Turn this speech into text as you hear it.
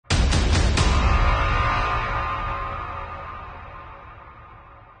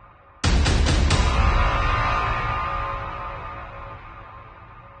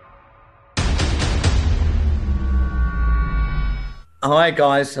Hi,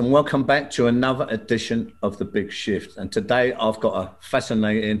 guys, and welcome back to another edition of The Big Shift. And today I've got a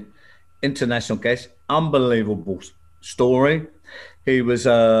fascinating international guest, unbelievable story. He was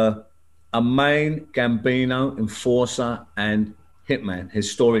a main Gambino enforcer and hitman.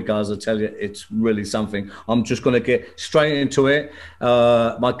 His story, guys, I tell you, it's really something. I'm just going to get straight into it.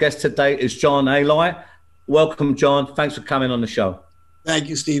 My guest today is JohnAlite. Welcome, John. Thanks for coming on the show. Thank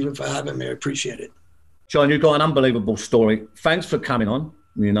you, Stephen, for having me. I appreciate it. John, you've got an unbelievable story. Thanks for coming on,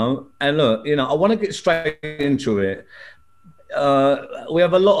 And look, I want to get straight into it. We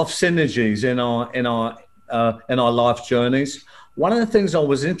have a lot of synergies in our life journeys. One of the things I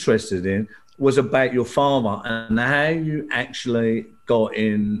was interested in was about your father and how you actually got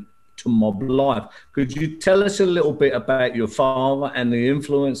into mob life. Could you tell us a little bit about your father and the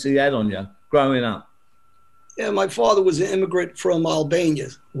influence he had on you growing up? Yeah, my father was an immigrant from Albania,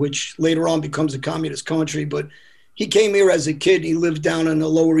 which later on becomes a communist country. But he came here as a kid. He lived down on the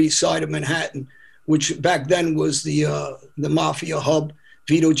Lower East Side of Manhattan, which back then was the mafia hub.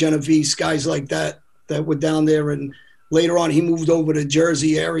 Vito Genovese, guys like that were down there. And later on, he moved over to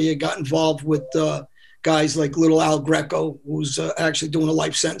Jersey area, got involved with guys like Little Al Greco, who's actually doing a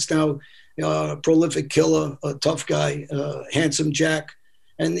life sentence now, prolific killer, a tough guy, Handsome Jack.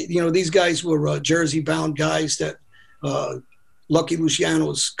 And, these guys were Jersey-bound guys that Lucky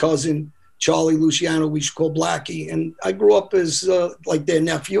Luciano's cousin, Charlie Luciano, we should call Blackie. And I grew up as like their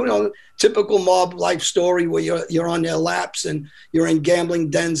nephew, typical mob life story where you're on their laps and you're in gambling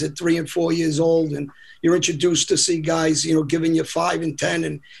dens at 3 and 4 years old. And you're introduced to see guys, giving you 5 and 10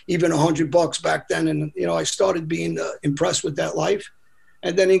 and even $100 back then. And, I started being impressed with that life.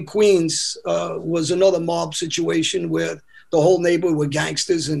 And then in Queens was another mob situation where the whole neighborhood were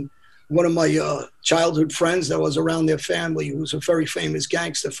gangsters. And one of my childhood friends that was around their family, who was a very famous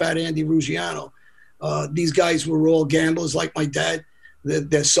gangster, Fat Andy Ruggiano. These guys were all gamblers like my dad.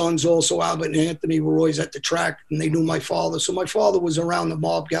 Their sons also, Albert and Anthony, were always at the track, and they knew my father. So my father was around the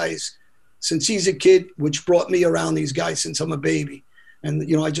mob guys since he's a kid, which brought me around these guys since I'm a baby. And,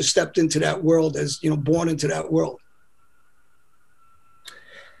 I just stepped into that world as, born into that world.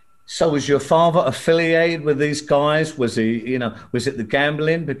 So was your father affiliated with these guys? Was he, was it the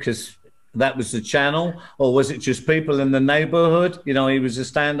gambling because that was the channel, or was it just people in the neighborhood? He was a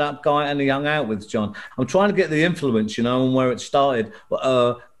stand-up guy and he hung out with John. I'm trying to get the influence, and where it started,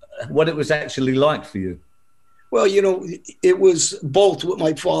 what it was actually like for you. Well, it was both with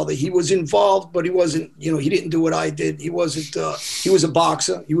my father. He was involved, but he wasn't, he didn't do what I did. He wasn't, he was a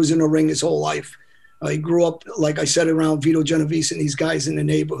boxer. He was in the ring his whole life. He grew up, like I said, around Vito Genovese and these guys in the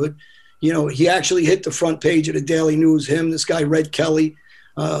neighborhood. He actually hit the front page of the Daily News. This guy, Red Kelly,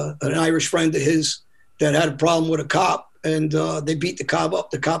 an Irish friend of his that had a problem with a cop, and they beat the cop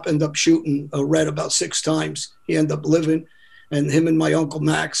up. The cop ended up shooting Red about 6 times. He ended up living, and him and my Uncle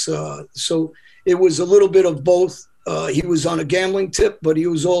Max. So it was a little bit of both. He was on a gambling tip, but he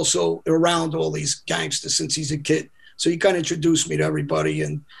was also around all these gangsters since he's a kid. So he kind of introduced me to everybody,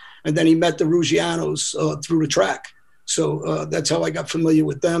 and then he met the Ruggianos through the track. So that's how I got familiar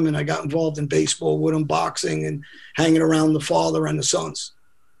with them, and I got involved in baseball with them, boxing, and hanging around the father and the sons.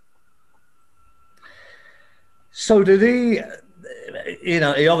 So did he, he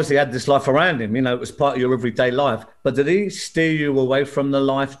obviously had this life around him, it was part of your everyday life, but did he steer you away from the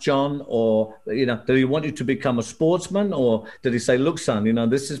life, John? Or, did he want you to become a sportsman? Or did he say, look, son,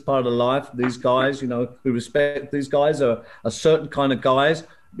 this is part of life. These guys, we respect these guys are a certain kind of guys.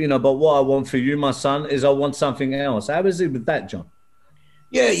 But what I want for you, my son, is I want something else. How is he with that, John?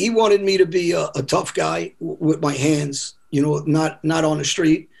 Yeah, he wanted me to be a tough guy with my hands, not on the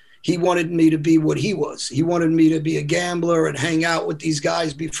street. He wanted me to be what he was. He wanted me to be a gambler and hang out with these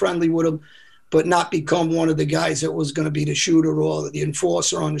guys, be friendly with them, but not become one of the guys that was going to be the shooter or the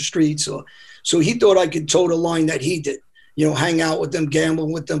enforcer on the streets. So he thought I could toe the line that he did. Hang out with them,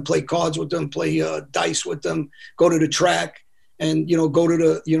 gamble with them, play cards with them, play dice with them, go to the track. And, go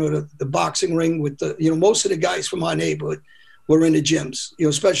to the boxing ring with most of the guys from our neighborhood were in the gyms,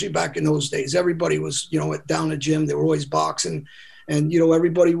 especially back in those days. Everybody was, down the gym. They were always boxing. And,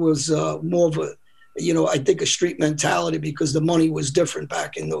 everybody was more of a, I think a street mentality because the money was different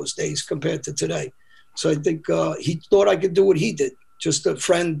back in those days compared to today. So I think he thought I could do what he did, just a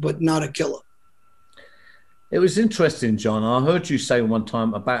friend, but not a killer. It was interesting, John. I heard you say one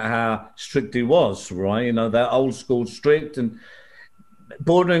time about how strict he was, right? That old school strict and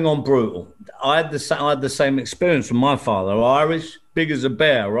bordering on brutal. I had the same experience from my father. Irish, big as a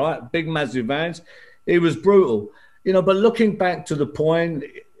bear, right? Big, massive hands. He was brutal, But looking back to the point,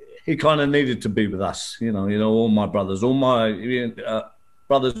 he kind of needed to be with us, all my brothers, all my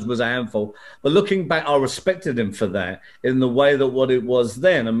brothers was a handful. But looking back, I respected him for that in the way that what it was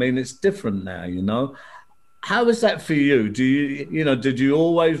then. I mean, it's different now, you know. How is that for you? Do you, you know, did you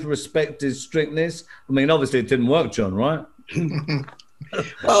always respect his strictness? I mean, obviously it didn't work, John, right?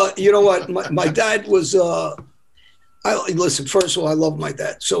 Well, you know what? My dad was, listen, first of all, I love my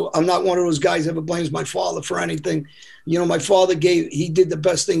dad. So I'm not one of those guys that ever blames my father for anything. You know, my father he did the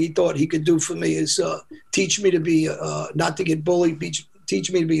best thing he thought he could do for me is teach me to be, not to get bullied,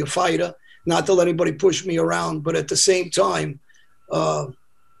 teach me to be a fighter, not to let anybody push me around. But at the same time,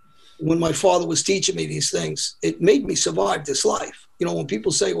 when my father was teaching me these things, it made me survive this life. You know, when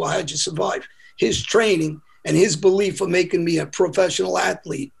people say, well, how'd you survive? His training and his belief of making me a professional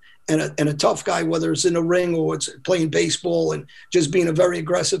athlete and a tough guy, whether it's in the ring or it's playing baseball and just being a very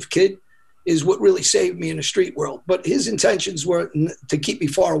aggressive kid, is what really saved me in the street world. But his intentions were to keep me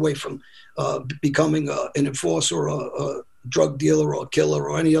far away from becoming an enforcer or a drug dealer or a killer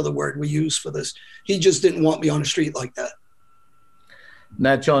or any other word we use for this. He just didn't want me on the street like that.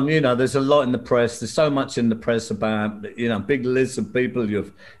 Now, John, you know, there's a lot in the press. There's so much in the press about, you know, big lists of people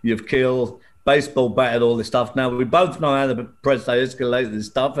you've killed, baseball batted, all this stuff. Now, we both know how the press, they escalate this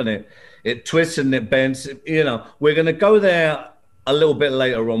stuff and it twists and it bends. You know, we're going to go there a little bit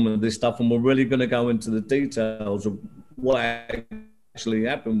later on with this stuff, and we're really going to go into the details of what actually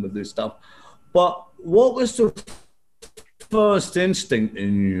happened with this stuff. But what was the first instinct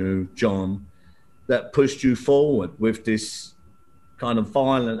in you, John, that pushed you forward with this kind of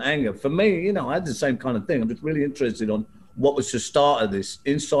violent anger? For me, you know, I had the same kind of thing. I'm just really interested on what was the start of this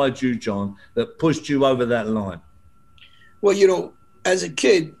inside you, John, that pushed you over that line. Well, you know, as a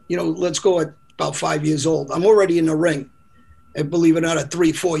kid, you know, let's go at about 5 years old. I'm already in the ring. And believe it or not, at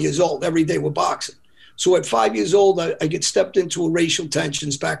 3, 4 years old, every day we're boxing. So at 5 years old, I get stepped into racial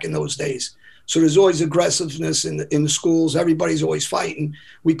tensions back in those days. So there's always aggressiveness in the schools. Everybody's always fighting.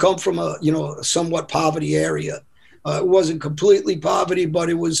 We come from a somewhat poverty area. It wasn't completely poverty, but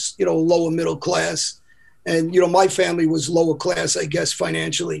it was, you know, lower middle class. And, you know, my family was lower class, I guess,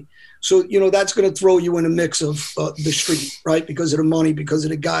 financially. So, you know, that's going to throw you in a mix of the street, right? Because of the money, because of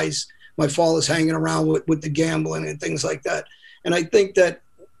the guys my father's hanging around with the gambling and things like that. And I think that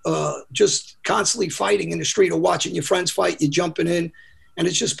just constantly fighting in the street or watching your friends fight, you're jumping in, and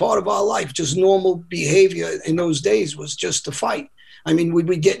it's just part of our life. Just normal behavior in those days was just to fight. I mean, we'd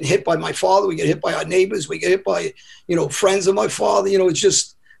be getting hit by my father, we get hit by our neighbors, we get hit by, you know, friends of my father. You know, it's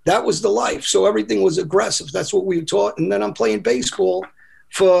just, that was the life. So everything was aggressive. That's what we were taught. And then I'm playing baseball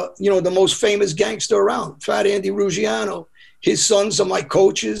for, you know, the most famous gangster around, Fat Andy Ruggiano. His sons are my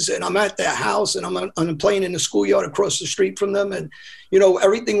coaches, and I'm at their house, and I'm playing in the schoolyard across the street from them. And, you know,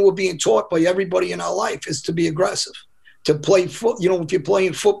 everything we're being taught by everybody in our life is to be aggressive, to play you know, if you're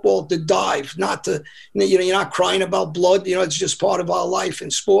playing football, to dive, not to, you know, you're not crying about blood. You know, it's just part of our life in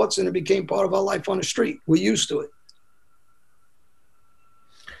sports, and it became part of our life on the street. We're used to it.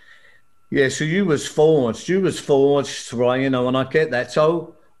 Yeah, so you was forged, right, you know, and I get that.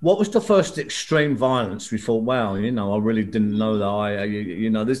 So what was the first extreme violence? We thought, wow, you know, I really didn't know that you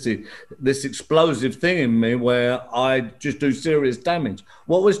know, this explosive thing in me where I just do serious damage.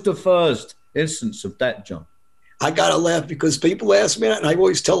 What was the first instance of that, John? I got to laugh because people ask me that, and I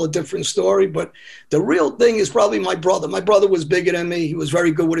always tell a different story. But the real thing is probably my brother. My brother was bigger than me. He was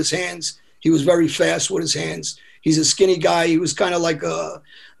very good with his hands. He was very fast with his hands. He's a skinny guy. He was kind of like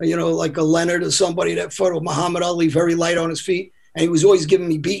you know, like a Leonard or somebody that fought with Muhammad Ali, very light on his feet. And he was always giving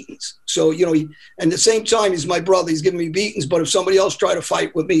me beatings. So, you know, and at the same time, he's my brother. He's giving me beatings. But if somebody else tried to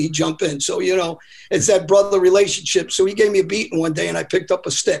fight with me, he'd jump in. So, you know, it's that brother relationship. So he gave me a beating one day, and I picked up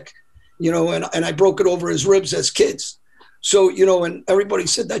a stick, you know, and I broke it over his ribs as kids. So, you know, and everybody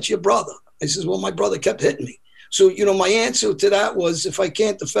said, that's your brother. I says, well, my brother kept hitting me. So, you know, my answer to that was, if I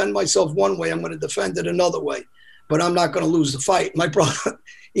can't defend myself one way, I'm going to defend it another way. But I'm not going to lose the fight. My brother,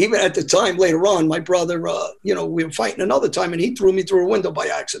 even at the time later on, my brother, you know, we were fighting another time, and he threw me through a window by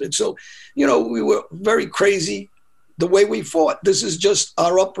accident. So, you know, we were very crazy the way we fought. This is just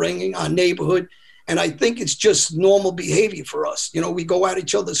our upbringing, our neighborhood. And I think it's just normal behavior for us. You know, we go at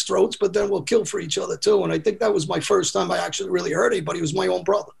each other's throats, but then we'll kill for each other too. And I think that was my first time I actually really hurt anybody. It was my own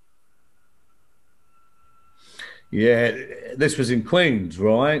brother. Yeah, this was in Queens,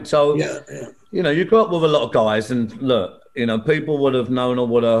 right? So, yeah. You know, you grew up with a lot of guys, and look, you know, people would have known or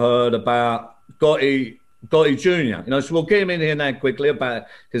would have heard about Gotti Jr. You know, so we'll get him in here now quickly about,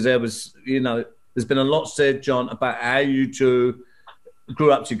 because there was, you know, there's been a lot said, John, about how you two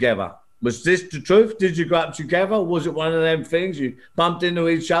grew up together. Was this the truth? Did you grow up together? Was it one of them things you bumped into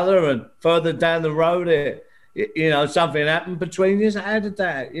each other, and further down the road, you know, something happened between you? How did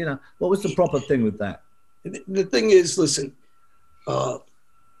that, you know, what was the proper thing with that? The thing is, listen,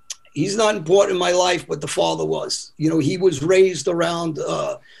 he's not important in my life, but the father was. You know, he was raised around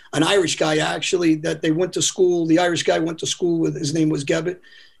an Irish guy, actually, that they went to school. The Irish guy went to school with, his name was Gebbet.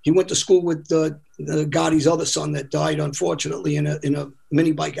 He went to school with the Gotti's other son that died, unfortunately, in a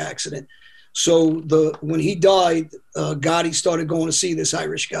mini bike accident. So when he died, Gotti started going to see this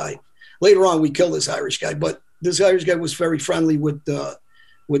Irish guy. Later on, we killed this Irish guy, but this Irish guy was very friendly with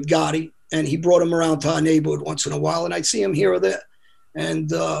Gotti, and he brought him around to our neighborhood once in a while, and I'd see him here or there.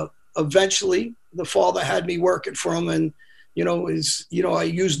 And eventually, the father had me working for him, and I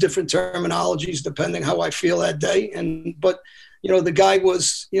use different terminologies depending how I feel that day. But the guy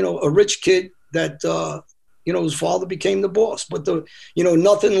was a rich kid that his father became the boss. But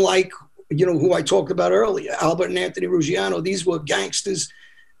nothing like who I talked about earlier, Albert and Anthony Ruggiano. These were gangsters,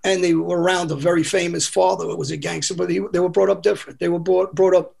 and they were around a very famous father who was a gangster, but they were brought up different. They were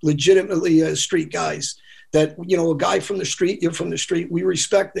brought up legitimately as street guys. That, a guy from the street, you're from the street. We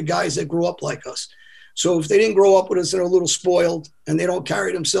respect the guys that grew up like us. So if they didn't grow up with us, they're a little spoiled, and they don't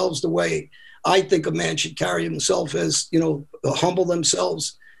carry themselves the way I think a man should carry himself, as, humble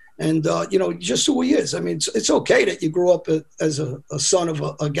themselves and, just who he is. I mean, it's okay that you grew up as a son of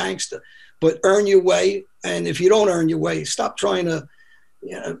a gangster, but earn your way. And if you don't earn your way, stop trying to,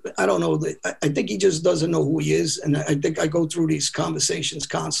 I don't know. I think he just doesn't know who he is. And I think I go through these conversations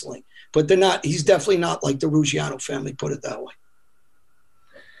constantly, but he's definitely not like the Ruggiano family, put it that way.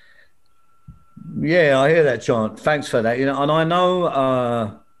 Yeah, I hear that, John. Thanks for that. And I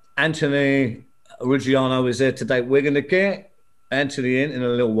know Anthony Ruggiano is there today. We're going to get Anthony in a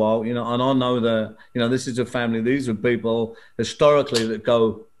little while, and I know that, this is a family. These are people historically that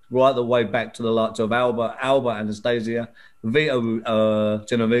go right the way back to the likes of Albert Anastasia, Vito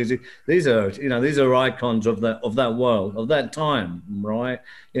Genovese. These are icons of that world, of that time, right?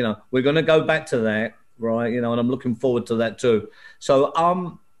 We're going to go back to that, right? And I'm looking forward to that too.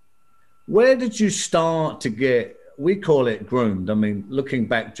 So, where did you start to get, we call it groomed? I mean, looking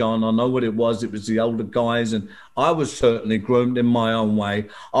back, John, I know what it was. It was the older guys, and I was certainly groomed in my own way.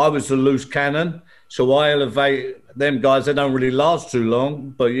 I was the loose cannon, so I elevate them guys. They don't really last too long,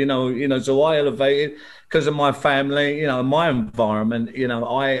 but so I elevated because of my family, my environment.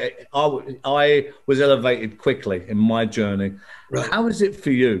 I was elevated quickly in my journey. Right. How is it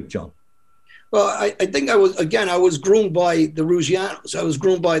for you, John? Well, I think I was groomed by the Ruggianos. I was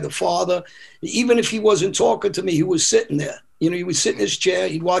groomed by the father. Even if he wasn't talking to me, he was sitting there. He would sit in his chair.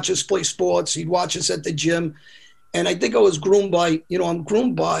 He'd watch us play sports. He'd watch us at the gym. And I think I was groomed by, I'm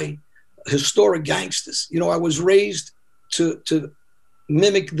groomed by historic gangsters. I was raised to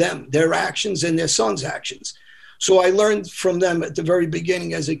mimic them, their actions and their son's actions. So I learned from them at the very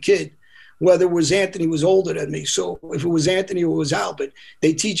beginning as a kid. Whether it was Anthony was older than me. So if it was Anthony or it was Albert,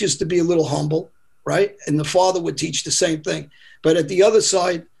 they teach us to be a little humble, right? And the father would teach the same thing. But at the other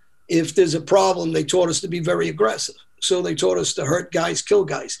side, if there's a problem, they taught us to be very aggressive. So they taught us to hurt guys, kill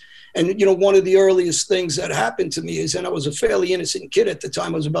guys. And, one of the earliest things that happened to me is, and I was a fairly innocent kid at the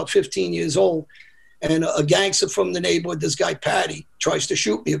time, I was about 15 years old, and a gangster from the neighborhood, this guy, Patty, tries to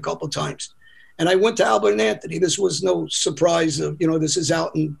shoot me a couple of times. And I went to Albert and Anthony. This was no surprise of, this is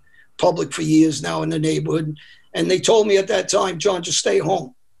out in public for years now in the neighborhood. And they told me at that time, John, just stay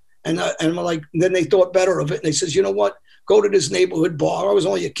home. And I'm like, then they thought better of it. And they says, you know what, go to this neighborhood bar. I was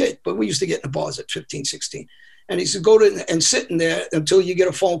only a kid, but we used to get in the bars at 15, 16. And he said, go to and sit in there until you get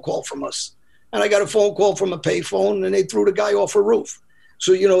a phone call from us. And I got a phone call from a payphone, and they threw the guy off a roof.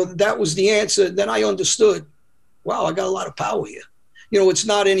 So, that was the answer. Then I understood, wow, I got a lot of power here. It's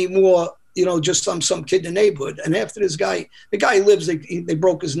not anymore, just some kid in the neighborhood. And after this guy, the guy lives, they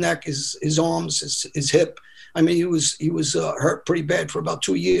broke his neck, his arms, his hip. I mean, he was hurt pretty bad for about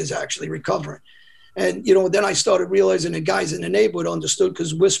 2 years, actually recovering. And, then I started realizing the guys in the neighborhood understood,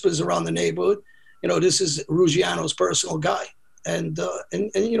 because whispers around the neighborhood, this is Ruggiano's personal guy. And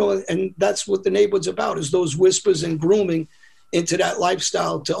that's what the neighborhood's about, is those whispers and grooming into that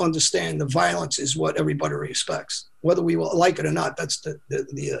lifestyle to understand the violence is what everybody respects, whether we like it or not. That's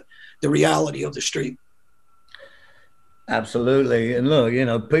the reality of the street. Absolutely. And look,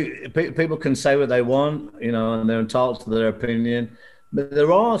 people can say what they want, and they're entitled to their opinion, but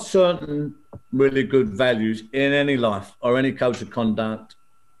there are certain really good values in any life or any code of conduct.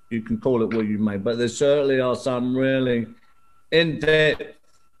 You can call it what you may, but there certainly are some really in-depth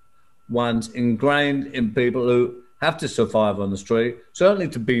ones ingrained in people who have to survive on the street, certainly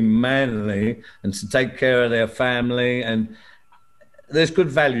to be manly and to take care of their family. And there's good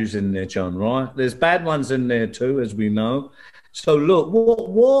values in there, John, right? There's bad ones in there too, as we know. So look,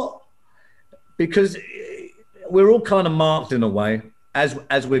 what because we're all kind of marked in a way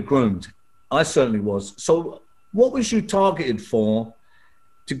as we're groomed. I certainly was. So what was you targeted for?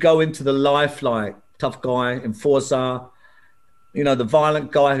 to go into the life like tough guy, enforcer, you know, the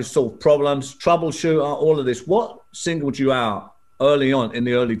violent guy who solved problems, troubleshooter, all of this? What singled you out early on in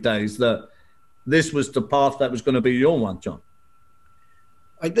the early days that this was the path that was going to be your one, John?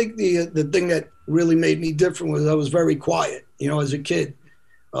 I think the thing that really made me different was I was very quiet, you know, as a kid.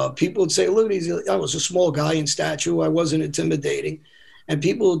 People would say, look, I was a small guy in stature. I wasn't intimidating. And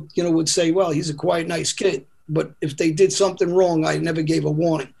people, you know, would say, well, he's a quiet, nice kid. But if they did something wrong, I never gave a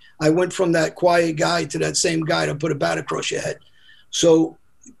warning. I went from that quiet guy to that same guy to put a bat across your head. So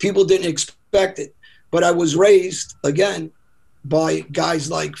people didn't expect it. But I was raised, again, by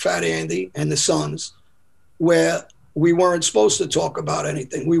guys like Fat Andy and the Sons, where we weren't supposed to talk about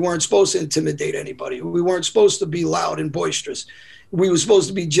anything. We weren't supposed to intimidate anybody. We weren't supposed to be loud and boisterous. We were supposed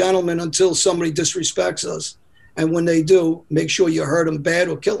to be gentlemen until somebody disrespects us. And when they do, make sure you hurt them bad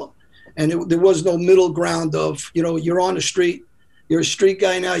or kill them. And there was no middle ground of, you know, you're on the street, you're a street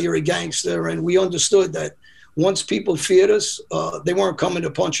guy now, you're a gangster. And we understood that once people feared us, they weren't coming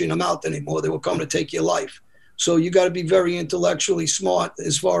to punch you in the mouth anymore. They were coming to take your life. So you got to be very intellectually smart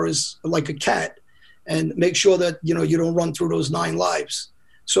as far as like a cat, and make sure that, you know, you don't run through those 9 lives.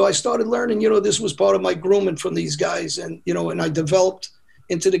 So I started learning, you know, this was part of my grooming from these guys. And, you know, and I developed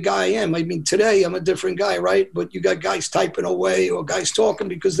into the guy I am. I mean, today I'm a different guy, right? But you got guys typing away or guys talking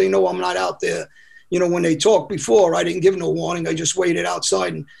because they know I'm not out there. You know, when they talk before, I didn't give no warning. I just waited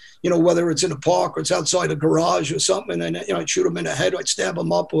outside, and, you know, whether it's in a park or it's outside a garage or something, and, you know, I'd shoot them in the head, or I'd stab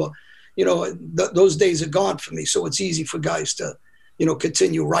them up, or, you know, those days are gone for me. So it's easy for guys to, you know,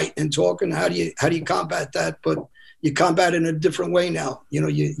 continue writing and talking. How do you combat that? But you combat it in a different way now. You know,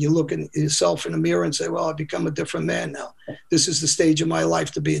 you look at yourself in the mirror and say, well, I've become a different man now. This is the stage of my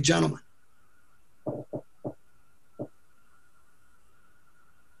life to be a gentleman.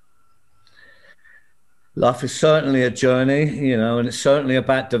 Life is certainly a journey, you know, and it's certainly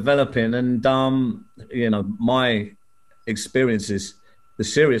about developing. And, you know, my experience is the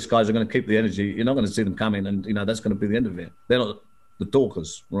serious guys are going to keep the energy. You're not going to see them coming, and, you know, that's going to be the end of it. They're not the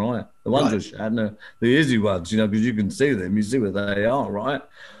talkers, right? The ones who and the easy ones, you know, because you can see them, you see where they are, right?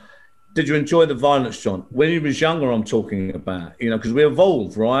 Did you enjoy the violence, John? When you was younger, I'm talking about, you know, because we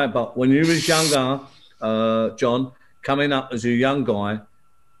evolved, right? But when you was younger, John, coming up as a young guy,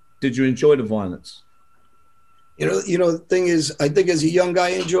 did you enjoy the violence? You know, the thing is, I think as a young guy,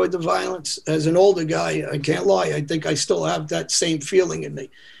 I enjoyed the violence. As an older guy, I can't lie, I think I still have that same feeling in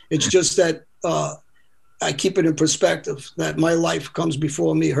me. It's just that I keep it in perspective, that my life comes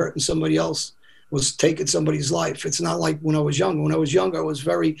before me hurting somebody else, was taking somebody's life. It's not like when I was young. When I was younger, I was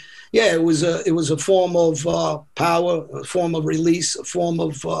very, it was a form of power, a form of release, a form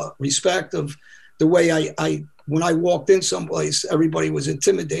of respect of the way I when I walked in someplace, everybody was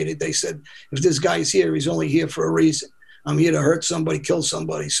intimidated. They said, if this guy's here, he's only here for a reason. I'm here to hurt somebody, kill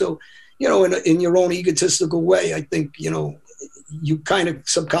somebody. So, you know, in your own egotistical way, I think, you know, you kind of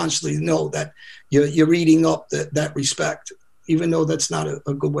subconsciously know that you're eating up that respect, even though that's not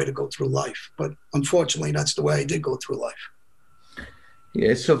a good way to go through life. But unfortunately, that's the way I did go through life.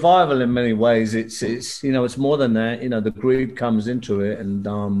 Yeah, it's survival in many ways. It's you know, it's more than that. You know, the greed comes into it,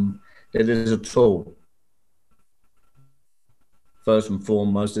 and it is a tool. First and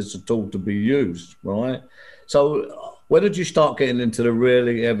foremost, it's a tool to be used, right? So when did you start getting into the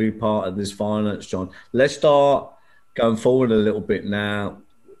really heavy part of this finance, John? Let's start going forward a little bit now.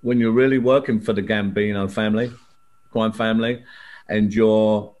 When you're really working for the Gambino family, crime family, and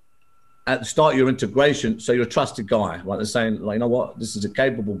you're at the start of your integration, so you're a trusted guy, right? They're saying, like, you know what, this is a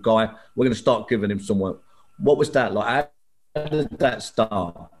capable guy. We're going to start giving him some work. What was that like? How did that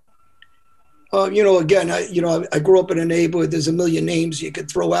start? You know, again, I grew up in a neighborhood. There's a million names you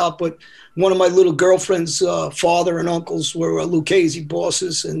could throw out, but one of my little girlfriend's father and uncles were Lucchese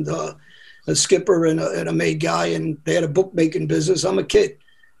bosses, and a skipper and a maid guy, and they had a bookmaking business. I'm a kid,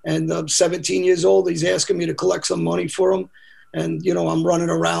 and I'm 17 years old. He's asking me to collect some money for him, and, you know, I'm running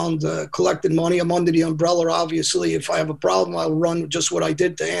around collecting money. I'm under the umbrella, obviously. If I have a problem, I'll run just what I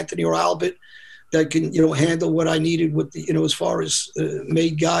did to Anthony or Albert, that can, you know, handle what I needed with the, you know, as far as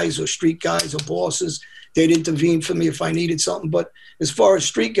maid guys or street guys or bosses. They'd intervene for me if I needed something. But as far as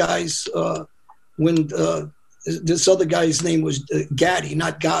street guys, when this other guy's name was Gaddy,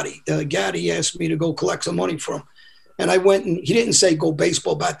 not Gotti. Gaddy asked me to go collect some money for him. And I went, and he didn't say go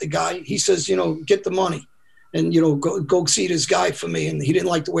baseball bat the guy. He says, you know, get the money and, you know, go see this guy for me. And he didn't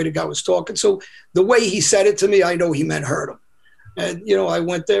like the way the guy was talking. So the way he said it to me, I know he meant hurt him. And, you know, I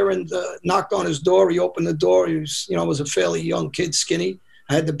went there and knocked on his door. He opened the door. He was, you know, I was a fairly young kid, skinny.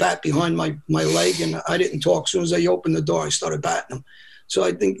 I had the bat behind my leg, and I didn't talk. As soon as I opened the door, I started batting him. So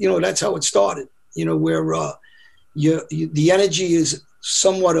I think, you know, that's how it started, you know, where the energy is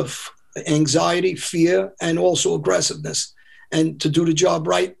somewhat of anxiety, fear, and also aggressiveness, and to do the job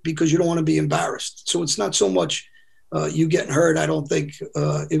right because you don't want to be embarrassed. So it's not so much you getting hurt. I don't think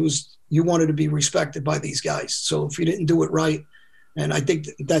it was you wanted to be respected by these guys. So if you didn't do it right, and I think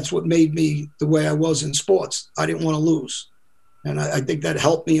that's what made me the way I was in sports. I didn't want to lose. And I think that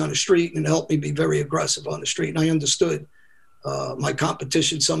helped me on the street and helped me be very aggressive on the street. And I understood my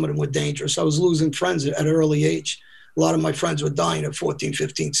competition. Some of them were dangerous. I was losing friends at an early age. A lot of my friends were dying at 14,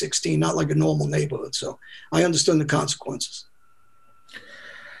 15, 16, not like a normal neighborhood. So I understood the consequences.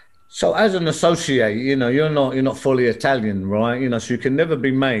 So as an associate, you know, you're not fully Italian, right? You know, so you can never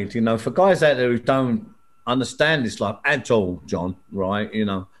be made, you know, for guys out there who don't understand this life at all, John, right? You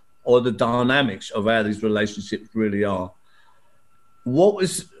know, or the dynamics of how these relationships really are. What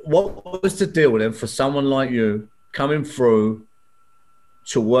was the deal with them for someone like you coming through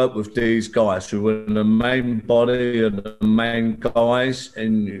to work with these guys who were the main body and the main guys,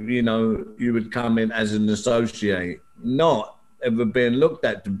 and you know you would come in as an associate, not ever being looked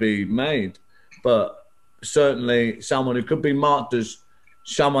at to be made, but certainly someone who could be marked as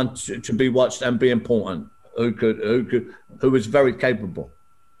someone to be watched and be important, who was very capable.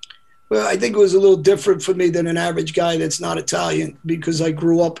 Well, I think it was a little different for me than an average guy that's not Italian because I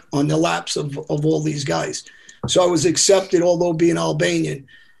grew up on the laps of all these guys. So I was accepted, although being Albanian,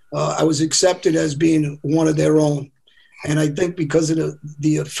 I was accepted as being one of their own. And I think because of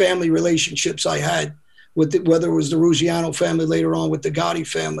the family relationships I had, with whether it was the Ruggiano family later on with the Gotti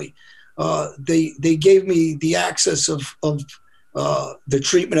family, they gave me the access of the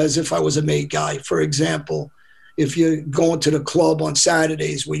treatment as if I was a made guy. For example, if you're going to the club on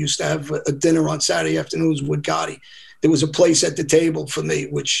Saturdays, we used to have a dinner on Saturday afternoons with Gotti. There was a place at the table for me,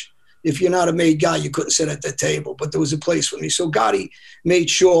 which if you're not a made guy, you couldn't sit at the table, but there was a place for me. So Gotti made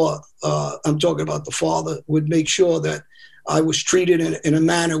sure, I'm talking about the father, would make sure that I was treated in a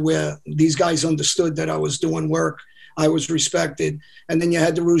manner where these guys understood that I was doing work, I was respected. And then you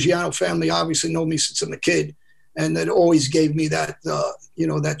had the Ruggiano family, obviously know me since I'm a kid, and that always gave me that, you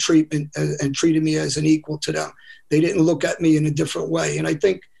know, that treatment and treated me as an equal to them. They didn't look at me in a different way. And I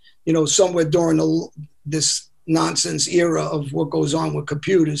think, you know, somewhere during this nonsense era of what goes on with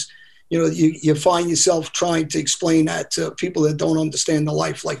computers, you know, you find yourself trying to explain that to people that don't understand the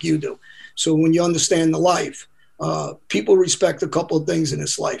life like you do. So when you understand the life, people respect a couple of things in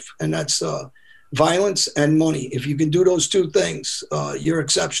this life, and that's violence and money. If you can do those two things, you're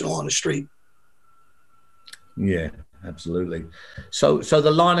exceptional on the street. Yeah, absolutely. So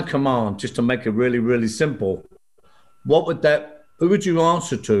the line of command, just to make it really, really simple, who would you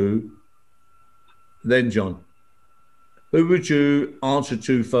answer to then, John? Who would you answer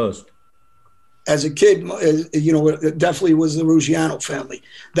to first? As a kid, you know, it definitely was the Ruggiano family.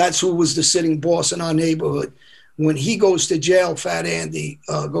 That's who was the sitting boss in our neighborhood. When he goes to jail, Fat Andy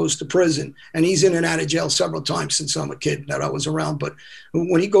goes to prison, and he's in and out of jail several times since I'm a kid that I was around. But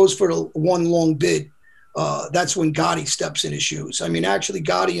when he goes for the one long bid, that's when Gotti steps in his shoes. I mean, actually,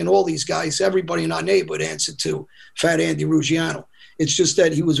 Gotti and all these guys, everybody in our neighborhood answered to Fat Andy Ruggiano. It's just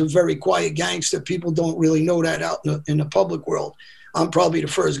that he was a very quiet gangster. People don't really know that out in the public world. I'm probably the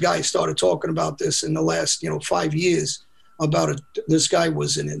first guy who started talking about this in the last, 5 years about this guy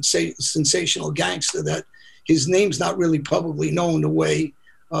was an sensational gangster that his name's not really publicly known the way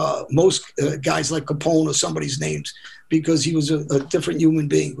most guys like Capone or somebody's names, because he was a different human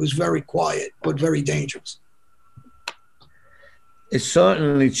being. He was very quiet, but very dangerous. It's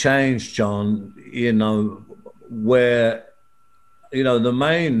certainly changed, John, where, the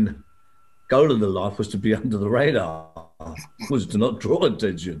main goal of the life was to be under the radar, was to not draw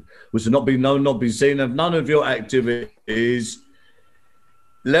attention, was to not be known, not be seen, and none of your activities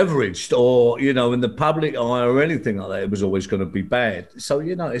leveraged or, in the public eye or anything like that. It was always going to be bad. So,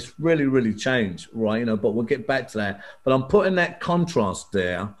 it's really, really changed, right? But we'll get back to that. But I'm putting that contrast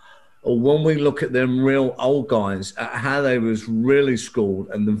there, or when we look at them real old guys, at how they was really schooled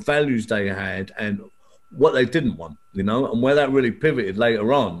and the values they had and what they didn't want, and where that really pivoted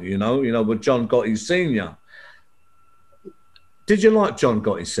later on, with John Gotti Sr. Did you like John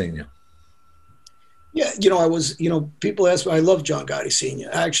Gotti Sr.? Yeah, I was, people ask me, I love John Gotti Sr.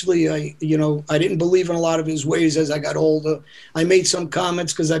 Actually, I didn't believe in a lot of his ways as I got older. I made some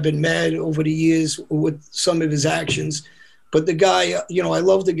comments because I've been mad over the years with some of his actions. But the guy, I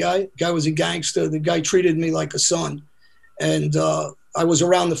love the guy. The guy was a gangster. The guy treated me like a son. And I was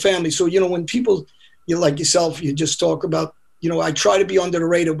around the family. So, when people, like yourself, you just talk about, I try to be under the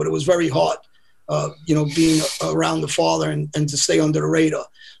radar, but it was very hard, being around the father and to stay under the radar.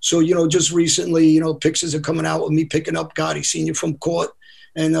 So, just recently, pictures are coming out with me picking up Gotti Sr. from court.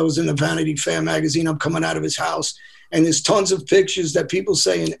 And I was in the Vanity Fair magazine. I'm coming out of his house. And there's tons of pictures that people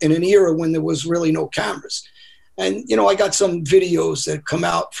say in an era when there was really no cameras. And, you know, I got some videos that come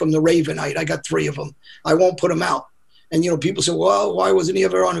out from the Ravenite. I got 3 of them. I won't put them out. And, you know, people say, well, why wasn't he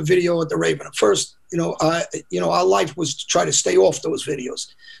ever on a video at the Raven? At first, you know, our life was to try to stay off those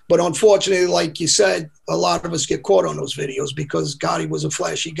videos. But unfortunately, like you said, a lot of us get caught on those videos because Gotti was a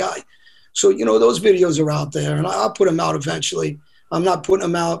flashy guy. So, you know, those videos are out there, and I'll put them out eventually. I'm not putting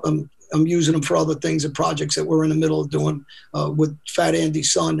them out. I'm using them for other things and projects that we're in the middle of doing with Fat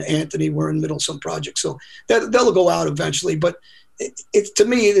Andy's son, Anthony. We're in the middle of some projects. So they'll go out eventually. But to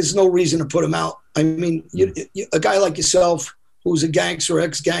me, there's no reason to put them out. I mean, a guy like yourself who's a gangster,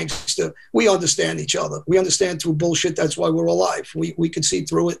 ex-gangster, we understand each other. We understand through bullshit. That's why we're alive. We can see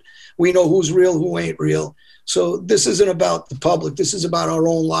through it. We know who's real, who ain't real. So this isn't about the public. This is about our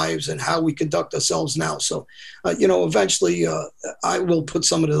own lives and how we conduct ourselves now. So, you know, eventually I will put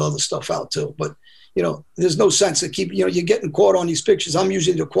some of the other stuff out too. But, you know, there's no sense to keep, you know, you're getting caught on these pictures. I'm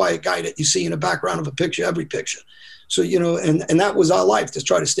usually the quiet guy that you see in the background of a picture, every picture. So, you know, and that was our life, to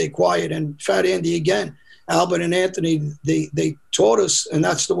try to stay quiet. And Fat Andy, again, Albert and Anthony, they taught us, and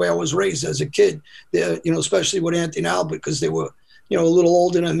that's the way I was raised as a kid, you know, especially with Anthony and Albert, because they were, you know, a little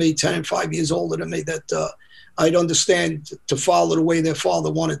older than me, 10 and 5 years older than me, that I'd understand to follow the way their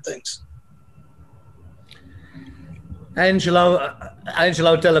father wanted things. Angelo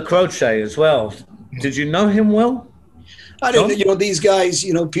Della Croce as well. Did you know him well? I didn't, you know, these guys,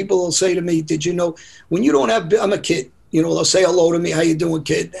 you know, people will say to me, did you know, when you don't have, I'm a kid, you know, they'll say hello to me, how you doing,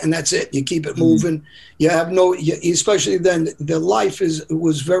 kid? And that's it. You keep it moving. You have no, especially then, the life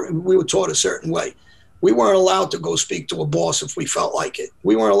was very, we were taught a certain way. We weren't allowed to go speak to a boss if we felt like it.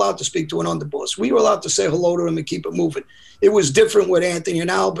 We weren't allowed to speak to an underboss. We were allowed to say hello to them and keep it moving. It was different with Anthony and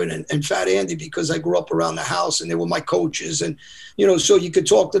Albert and Fat Andy, because I grew up around the house and they were my coaches. And, you know, so you could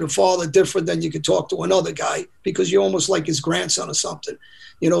talk to the father different than you could talk to another guy, because you're almost like his grandson or something,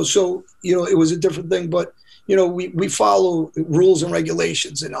 you know. So, you know, it was a different thing. But, you know, we follow rules and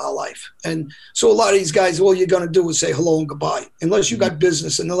regulations in our life. And so a lot of these guys, all you're going to do is say hello and goodbye. Unless you got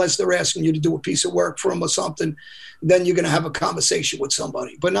business, and unless they're asking you to do a piece of work for them or something, then you're going to have a conversation with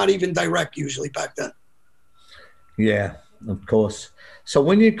somebody, but not even direct usually back then. Yeah, of course. So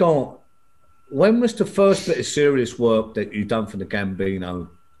when was the first bit of serious work that you done for the Gambino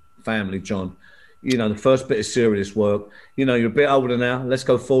family, John? You know, the first bit of serious work. You know, you're a bit older now. Let's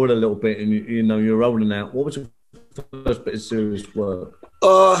go forward a little bit, and you know, you're older now. What was the first bit of serious work?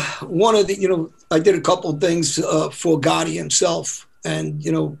 One of the, you know, I did a couple of things for Gotti himself, and,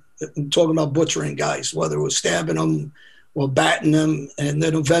 you know, I'm talking about butchering guys, whether it was stabbing them or batting them. And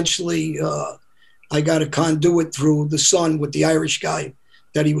then eventually I got a conduit through the son with the Irish guy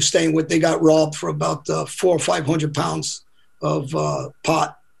that he was staying with. They got robbed for about 400 or 500 pounds of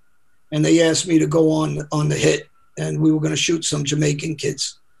pot. And they asked me to go on the hit, and we were going to shoot some Jamaican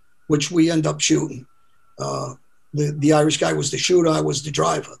kids, which we end up shooting. The Irish guy was the shooter. I was the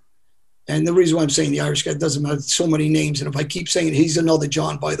driver. And the reason why I'm saying the Irish guy doesn't matter, so many names. And if I keep saying, he's another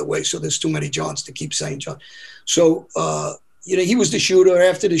John, by the way, so there's too many Johns to keep saying John. So, you know, he was the shooter.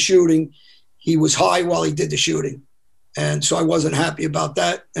 After the shooting, he was high while he did the shooting. And so I wasn't happy about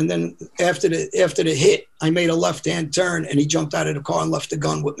that. And then after the hit, I made a left-hand turn, and he jumped out of the car and left the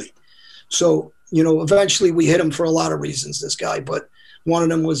gun with me. So, you know, eventually we hit him for a lot of reasons, this guy, but one of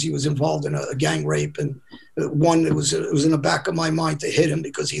them was he was involved in a gang rape, and one, it was in the back of my mind to hit him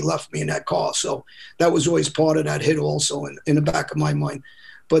because he left me in that car. So that was always part of that hit also in the back of my mind.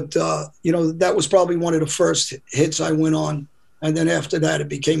 But, you know, that was probably one of the first hits I went on. And then after that, it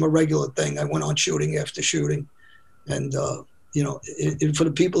became a regular thing. I went on shooting after shooting. And, you know, for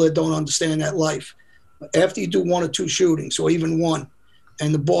the people that don't understand that life, after you do 1 or 2 shootings, or even one,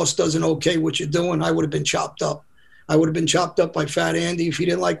 and the boss doesn't okay what you're doing, I would have been chopped up. I would have been chopped up by Fat Andy if he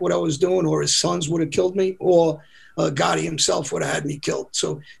didn't like what I was doing, or his sons would have killed me, or Gotti himself would have had me killed.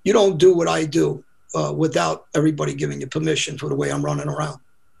 So you don't do what I do without everybody giving you permission for the way I'm running around.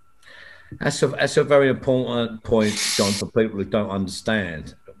 That's a very important point, John, for people who don't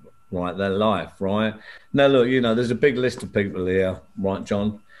understand, right, their life, right? Now, look, you know, there's a big list of people here, right,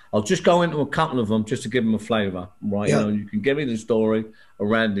 John? I'll just go into a couple of them just to give them a flavour, right? Yeah. You know, you can give me the story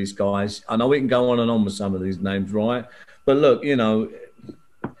around these guys. I know we can go on and on with some of these names, right? But look, you know,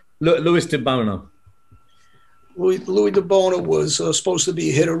 Louis De Bono. Louis De Bono was supposed to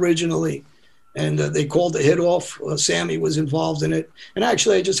be a hit originally, and they called the hit off. Sammy was involved in it. And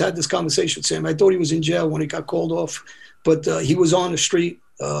actually, I just had this conversation with Sammy. I thought he was in jail when he got called off, but he was on the street.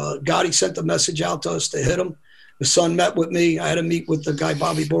 Gotti sent a message out to us to hit him. The son met with me. I had to meet with the guy,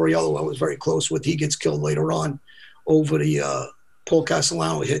 Bobby Borriello, I was very close with. He gets killed later on over the Paul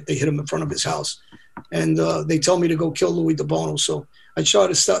Castellano hit. They hit him in front of his house. and they tell me to go kill Louis DeBono. So I try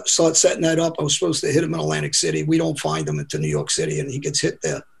to start setting that up. I was supposed to hit him in Atlantic City. We don't find him into New York City, and he gets hit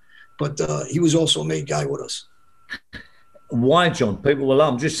there. But he was also a made guy with us. Why, John? People will.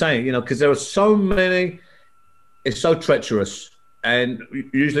 I'm just saying, you know, because there are so many. It's so treacherous, and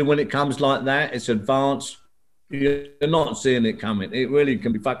usually when it comes like that, it's advanced. You're not seeing it coming. It really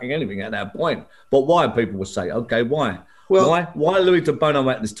can be fucking anything at that point. But why? People will say, okay, why? Well, why Louis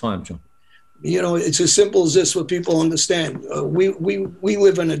DeBono at this time, John? You know, it's as simple as this. What people understand, we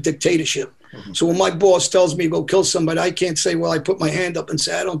live in a dictatorship. Mm-hmm. So when my boss tells me go kill somebody, I can't say, well, I put my hand up and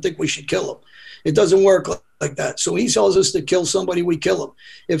say, I don't think we should kill him. It doesn't work like that. So he tells us to kill somebody, we kill him.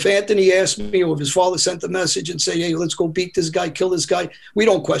 If Anthony asked me, or if his father sent a message and say, hey, let's go beat this guy, kill this guy, we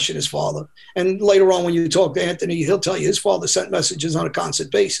don't question his father. And later on, when you talk to Anthony, he'll tell you his father sent messages on a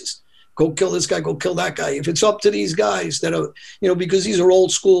constant basis. Go kill this guy, go kill that guy. If it's up to these guys that are, you know, because these are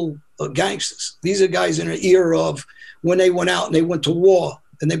old school gangsters. These are guys in an era of when they went out and they went to war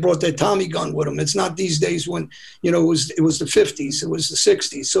and they brought their Tommy gun with them. It's not these days when, you know, it was the 50s, it was the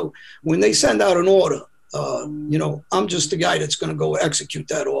 60s. So when they send out an order, you know, I'm just the guy that's going to go execute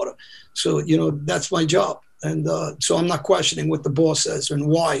that order. So, you know, that's my job. And so I'm not questioning what the boss says and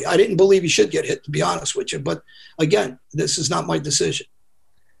why. I didn't believe he should get hit, to be honest with you. But again, this is not my decision.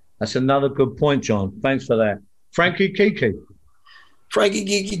 That's another good point, John. Thanks for that. Frankie Kiki. Frankie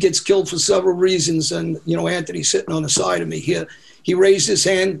Kiki gets killed for several reasons. And, you know, Anthony's sitting on the side of me here. He raised his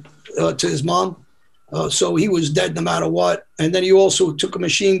hand to his mom. So he was dead no matter what. And then he also took a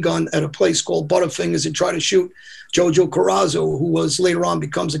machine gun at a place called Butterfingers and tried to shoot Jojo Carrazzo, who was later on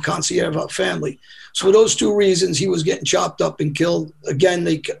becomes a concierge of our family. So for those two reasons, he was getting chopped up and killed. Again,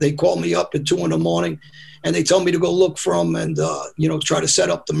 they called me up at 2 in the morning and they tell me to go look for him and, you know, try to set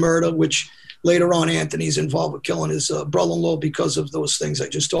up the murder, which later on Anthony's involved with killing his brother-in-law because of those things I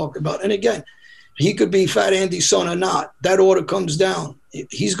just talked about. And again, he could be Fat Andy's son or not. That order comes down.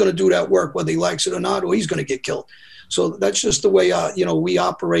 He's going to do that work whether he likes it or not, or he's going to get killed. So that's just the way, you know, we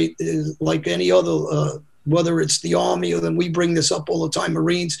operate like any other, whether it's the Army or then we bring this up all the time,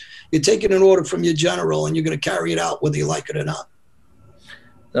 Marines. You're taking an order from your general and you're going to carry it out whether you like it or not.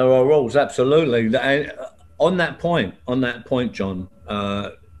 There are rules, absolutely. And on that point, John,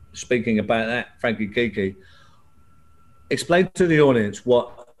 speaking about that, Frankie Kiki, explain to the audience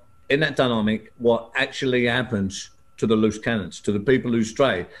what, in that dynamic, what actually happens to the loose cannons, to the people who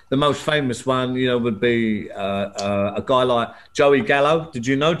stray. The most famous one, you know, would be a guy like Joey Gallo. Did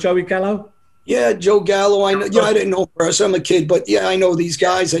you know Joey Gallo? Yeah, Joe Gallo. I know. You know, I didn't know first. I'm a kid, but yeah, I know these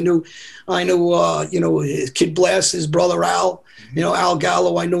guys. I knew, you know, his Kid Blast, his brother Al. You know, Al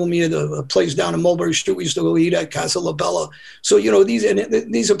Gallo. I knew him. He had a place down in Mulberry Street. We used to go eat at Casa La Bella. So you know,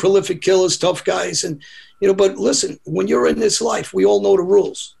 these are prolific killers, tough guys, and you know. But listen, when you're in this life, we all know the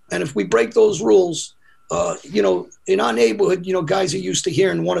rules, and if we break those rules, you know, in our neighborhood, you know, guys are used to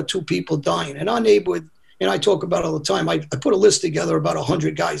hearing 1 or 2 people dying. In our neighborhood, and I talk about it all the time. I put a list together about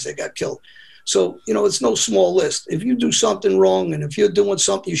 100 guys that got killed. So, you know, it's no small list. If you do something wrong and if you're doing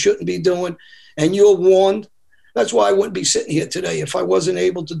something you shouldn't be doing and you're warned, that's why I wouldn't be sitting here today if I wasn't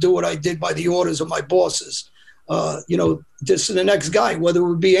able to do what I did by the orders of my bosses. You know, this is the next guy, whether it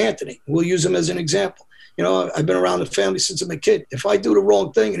would be Anthony. We'll use him as an example. You know, I've been around the family since I'm a kid. If I do the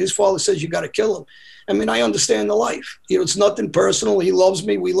wrong thing and his father says you got to kill him, I mean, I understand the life. You know, it's nothing personal. He loves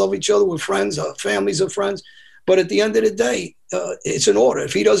me. We love each other. We're friends. Our families are friends. But at the end of the day, it's an order.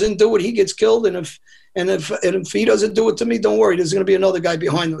 If he doesn't do it, he gets killed. And if he doesn't do it to me, don't worry. There's going to be another guy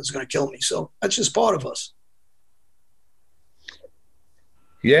behind him that's going to kill me. So that's just part of us.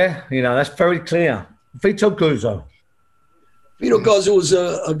 Yeah, you know, that's very clear. Vito Guzzo. Vito Guzzo was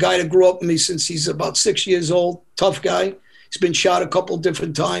a guy that grew up with me since he's about 6 years old. Tough guy. He's been shot a couple of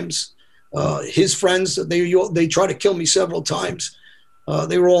different times. His friends, they tried to kill me several times.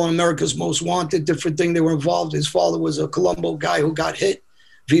 They were all on America's Most Wanted, different thing. They were involved. His father was a Colombo guy who got hit.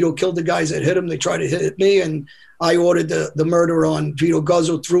 Vito killed the guys that hit him. They tried to hit me, and I ordered the murder on Vito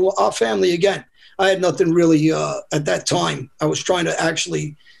Guzzo through our family again. I had nothing really at that time. I was trying to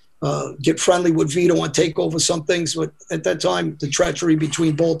actually get friendly with Vito and take over some things. But at that time, the treachery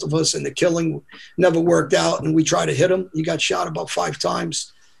between both of us and the killing never worked out, and we tried to hit him. He got shot about 5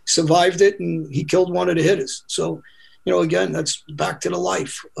 times, survived it, and he killed one of the hitters. So, you know, again, that's back to the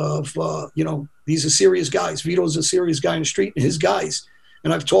life of, you know, these are serious guys. Vito's a serious guy in the street, and his guys,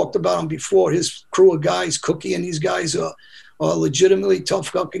 and I've talked about him before, his crew of guys, Cookie and these guys are legitimately tough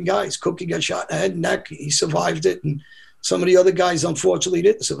fucking guys. Cookie got shot in the head and neck. He survived it. And some of the other guys, unfortunately,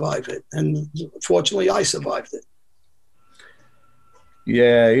 didn't survive it. And fortunately, I survived it.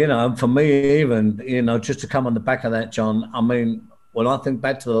 Yeah, you know, for me even, you know, just to come on the back of that, John, I mean, when I think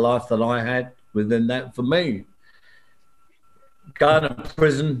back to the life that I had, within that for me. Going to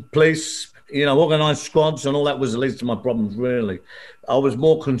prison, police, you know, organised squads and all that was the least of my problems, really. I was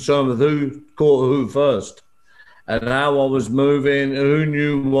more concerned with who caught who first and how I was moving, who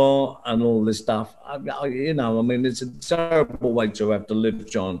knew what, and all this stuff. You know, I mean, it's a terrible way to have to live,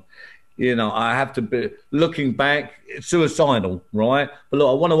 John. You know, I have to be, looking back, it's suicidal, right? But look,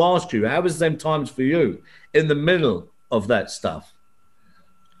 I want to ask you, how was them times for you in the middle of that stuff?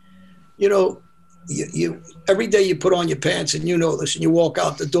 You know, you every day you put on your pants, and you know this, and you walk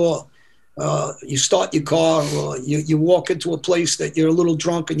out the door. You start your car, or you walk into a place that you're a little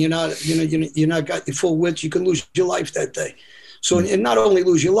drunk and you're not got your full wits. You can lose your life that day. So, and not only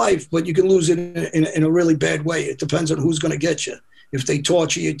lose your life, but you can lose it in a really bad way. It depends on who's going to get you. If they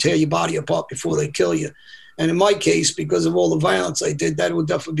torture you, tear your body apart before they kill you. And in my case, because of all the violence I did, that would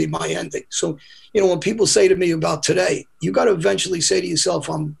definitely be my ending. So, you know, when people say to me about today, you got to eventually say to yourself,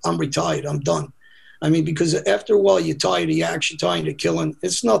 I'm retired, I'm done. I mean, because after a while, you're tired of the action, tired of killing.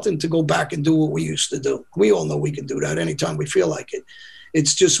 It's nothing to go back and do what we used to do. We all know we can do that anytime we feel like it.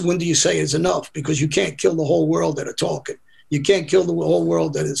 It's just, when do you say it's enough? Because you can't kill the whole world that are talking. You can't kill the whole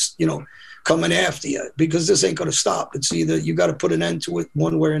world that is, you know, coming after you, because this ain't going to stop. It's either you got to put an end to it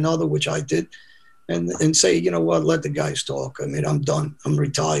one way or another, which I did, and say, you know what, let the guys talk. I mean, I'm done. I'm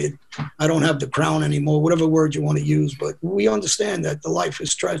retired. I don't have the crown anymore, whatever word you want to use. But we understand that the life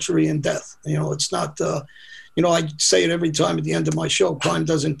is treachery and death. You know, it's not, you know, I say it every time at the end of my show, crime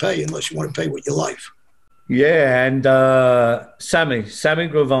doesn't pay unless you want to pay with your life. Yeah, and Sammy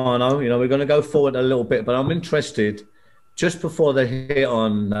Gravano, you know, we're going to go forward a little bit, but I'm interested, just before they hit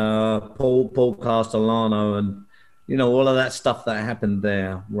on Paul Castellano and, you know, all of that stuff that happened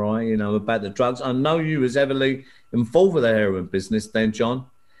there, right? You know, about the drugs. I know you was heavily involved with the heroin business then, John,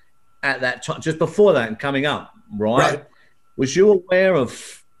 at that time, just before that and coming up, right? Was you aware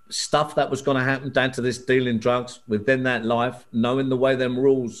of stuff that was going to happen down to this dealing drugs within that life, knowing the way them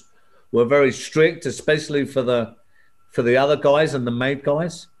rules were very strict, especially for the other guys and the maid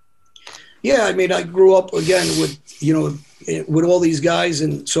guys? Yeah, I mean, I grew up, again, with, you know, with all these guys,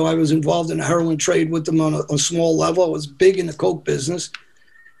 and so I was involved in the heroin trade with them on a small level. I was big in the coke business,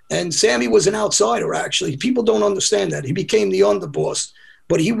 and Sammy was an outsider, actually. People don't understand that. He became the underboss,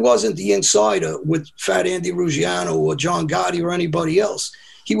 but he wasn't the insider with Fat Andy Ruggiano or John Gotti or anybody else.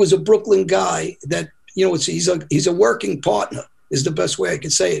 He was a Brooklyn guy that, you know, he's a working partner, is the best way I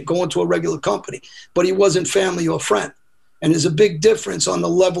could say it, going to a regular company, but he wasn't family or friend. And there's a big difference on the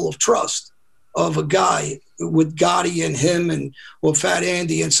level of trust of a guy with Gotti and him, or Fat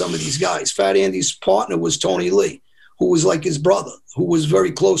Andy and some of these guys. Fat Andy's partner was Tony Lee, who was like his brother, who was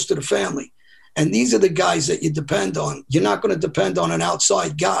very close to the family. And these are the guys that you depend on. You're not going to depend on an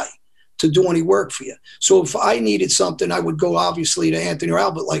outside guy to do any work for you. So if I needed something, I would go obviously to Anthony or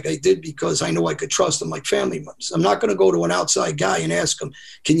Albert, like I did, because I know I could trust them like family members. I'm not going to go to an outside guy and ask him,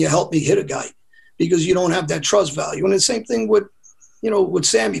 can you help me hit a guy? Because you don't have that trust value. And the same thing with, you know, with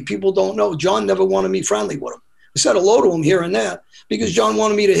Sammy. People don't know. John never wanted me friendly with him. I said hello to him here and there because John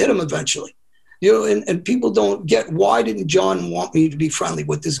wanted me to hit him eventually. You know, and people don't get, why didn't John want me to be friendly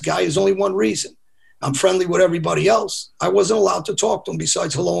with this guy? There's only one reason. I'm friendly with everybody else. I wasn't allowed to talk to him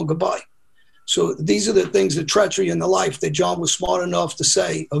besides hello and goodbye. So these are the things, the treachery in the life that John was smart enough to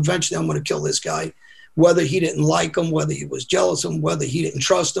say, eventually I'm going to kill this guy, whether he didn't like him, whether he was jealous of him, whether he didn't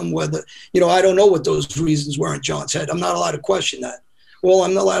trust him, whether, you know, I don't know what those reasons were in John's head. I'm not allowed to question that. All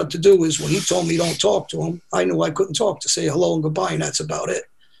I'm allowed to do is, when he told me don't talk to him, I knew I couldn't talk, to say hello and goodbye, and that's about it.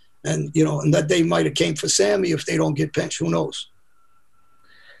 And, you know, and that day might have came for Sammy if they don't get pinched, who knows?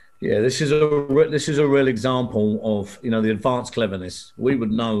 Yeah, this is a real example of, you know, the advanced cleverness. We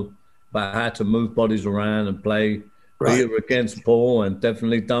would know about how to move bodies around and play Peter against Paul, and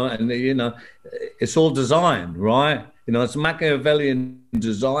definitely don't. And, you know, it's all designed, right? You know, it's Machiavellian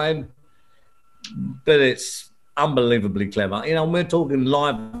design, but it's unbelievably clever. You know, we're talking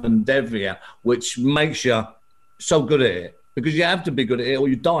live and dev here, which makes you so good at it, because you have to be good at it or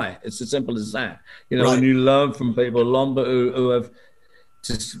you die. It's as simple as that. You know, and you learn from people who have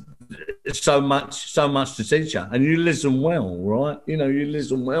just so much to teach you, and you listen well, right? You know, you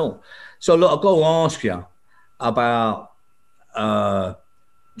listen well. So look, I've got to ask you about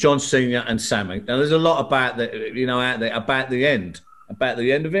John Senior and Sammy. Now, there's a lot about the, you know, out there about the end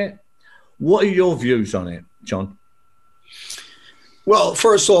of it. What are your views on it, John? Well,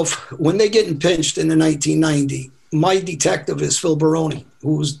 first off, when they're getting pinched in the 1990, my detective is Phil Baroni,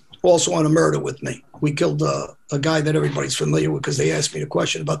 who was also on a murder with me. We killed a guy that everybody's familiar with because they asked me the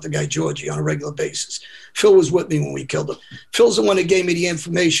question about the guy Georgie on a regular basis. Phil was with me when we killed him. Phil's the one that gave me the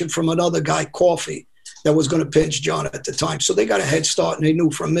information from another guy, Coffee, that was going to pinch John at the time. So they got a head start, and they knew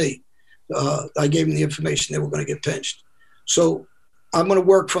from me. I gave them the information they were going to get pinched. So I'm going to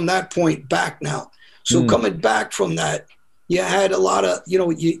work from that point back now. So coming back from that, you had a lot of, you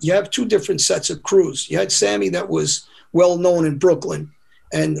know, you have two different sets of crews. You had Sammy that was well known in Brooklyn.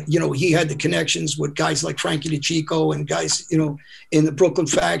 And, you know, he had the connections with guys like Frankie DeChico and guys, you know, in the Brooklyn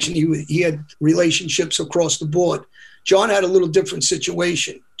faction. He had relationships across the board. John had a little different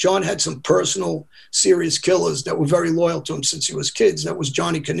situation. John had some personal serious killers that were very loyal to him since he was kids. That was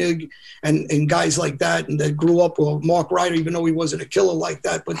Johnny Koenig and guys like that. And they grew up with Mark Ryder, even though he wasn't a killer like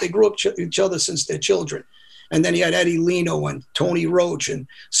that, but they grew up each other since they're children. And then he had Eddie Leno and Tony Roach and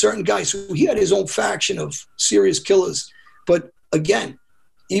certain guys. So he had his own faction of serious killers. But again,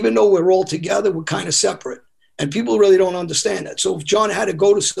 even though we're all together, we're kind of separate. And people really don't understand that. So if John had to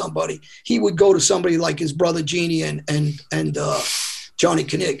go to somebody, he would go to somebody like his brother Jeannie and Johnny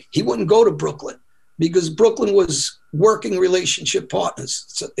Koenig. He wouldn't go to Brooklyn because Brooklyn was working relationship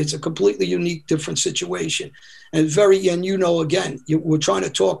partners. It's a completely unique, different situation. And you know, again, we're trying to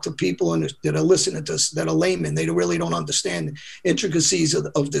talk to people that are listening to us, that are laymen. They really don't understand the intricacies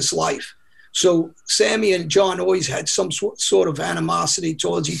of this life. So Sammy and John always had some sort of animosity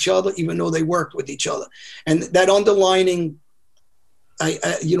towards each other, even though they worked with each other. And that underlining,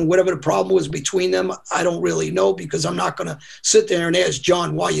 you know, whatever the problem was between them, I don't really know, because I'm not going to sit there and ask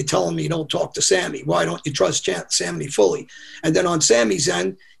John, why are you telling me you don't talk to Sammy? Why don't you trust Sammy fully? And then on Sammy's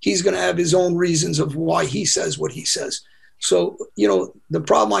end, he's going to have his own reasons of why he says what he says. So, you know, the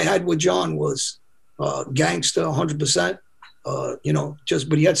problem I had with John was gangster 100%, you know,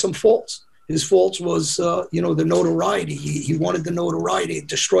 but he had some faults. His faults was, you know, the notoriety. He wanted the notoriety. It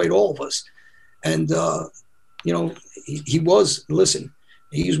destroyed all of us. And, you know, he's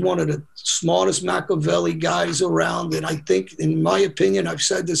one of the smartest Machiavelli guys around. And I think, in my opinion, I've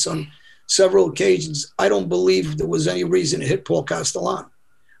said this on several occasions, I don't believe there was any reason to hit Paul Castellano.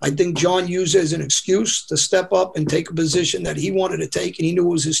 I think John used it as an excuse to step up and take a position that he wanted to take, and he knew it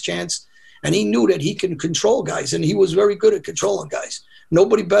was his chance. And he knew that he can control guys, and he was very good at controlling guys.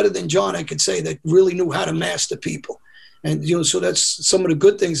 Nobody better than John, I could say, that really knew how to master people. And, you know, so that's some of the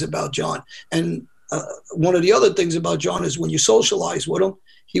good things about John. And one of the other things about John is when you socialize with him,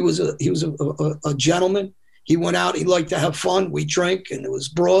 he was a gentleman. He went out, he liked to have fun. We drank, and it was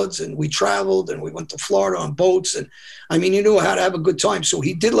broads, and we traveled, and we went to Florida on boats. And I mean, he knew how to have a good time. So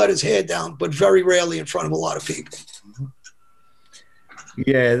he did let his hair down, but very rarely in front of a lot of people.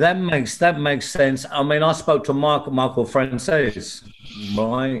 Yeah, that makes sense. I mean, I spoke to Michael Franzese,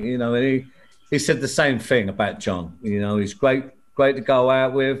 right? You know, he said the same thing about John. You know, he's great to go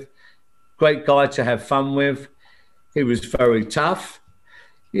out with, great guy to have fun with. He was very tough,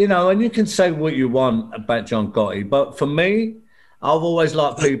 you know. And you can say what you want about John Gotti, but for me, I've always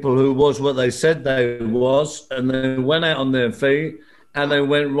liked people who was what they said they was, and they went out on their feet and they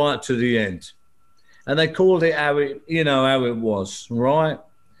went right to the end. And they called it how it was, right?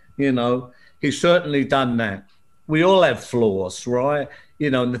 You know, he's certainly done that. We all have flaws, right? You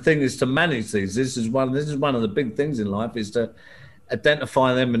know, and the thing is to manage these. This is one of the big things in life, is to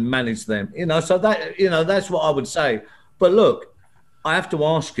identify them and manage them. You know, so that, you know, that's what I would say. But look, I have to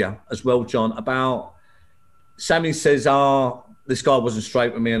ask you as well, John, about Sammy says, this guy wasn't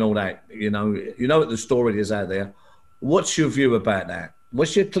straight with me and all that. You know what the story is out there. What's your view about that?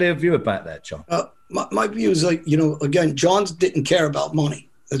 What's your clear view about that, John? My view is, like, you know, again, John didn't care about money.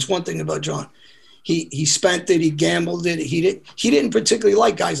 That's one thing about John. He spent it, he gambled it. He didn't particularly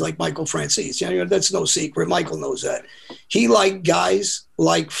like guys like Michael Franzese. You know, that's no secret. Michael knows that. He liked guys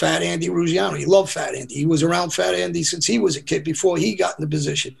like Fat Andy Ruggiano. He loved Fat Andy. He was around Fat Andy since he was a kid, before he got in the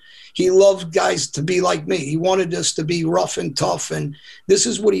position. He loved guys to be like me. He wanted us to be rough and tough, and this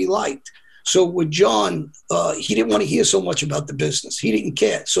is what he liked. So with John, he didn't want to hear so much about the business. He didn't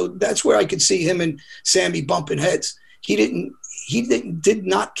care. So that's where I could see him and Sammy bumping heads. He did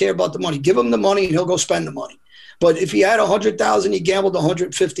not care about the money. Give him the money and he'll go spend the money. But if he had 100,000, he gambled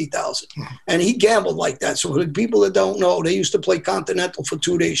 150,000, and he gambled like that. So for the people that don't know, they used to play Continental for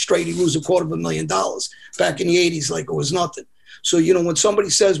 2 days straight. He lose $250,000 back in the 80s like it was nothing. So, you know, when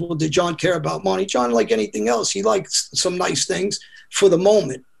somebody says, well, did John care about money? John, like anything else, he likes some nice things for the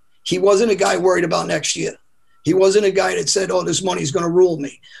moment. He wasn't a guy worried about next year. He wasn't a guy that said, oh, this money's going to rule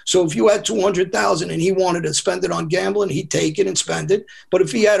me. So if you had 200,000 and he wanted to spend it on gambling, he'd take it and spend it. But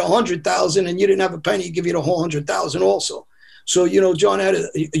if he had 100,000 and you didn't have a penny, he'd give you the whole 100,000 also. So, you know, John had a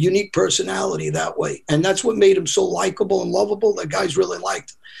unique personality that way. And that's what made him so likable and lovable. The guys really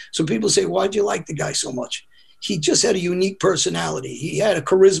liked him. So people say, why'd you like the guy so much? He just had a unique personality. He had a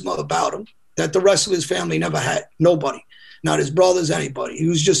charisma about him that the rest of his family never had. Nobody. Not his brothers, anybody. He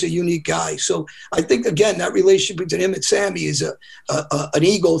was just a unique guy. So I think, again, that relationship between him and Sammy is an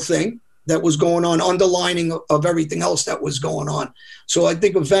ego thing. that was going on, underlining of everything else that was going on. So I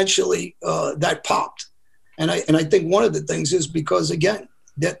think eventually that popped. And I think one of the things is because, again,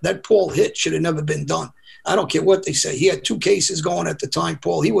 that Paul hit should have never been done. I don't care what they say. He had 2 cases going at the time,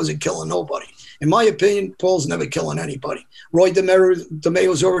 Paul. He wasn't killing nobody. In my opinion, Paul's never killing anybody. Roy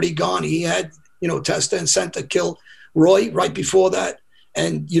DeMeo's already gone. He had, Testa and sent to kill Roy right before that.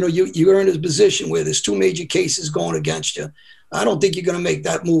 And, you're in a position where there's 2 major cases going against you. I don't think you're going to make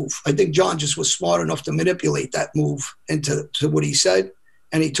that move. I think John just was smart enough to manipulate that move into what he said,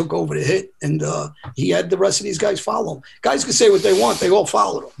 and he took over the hit, and he had the rest of these guys follow him. Guys can say what they want. They all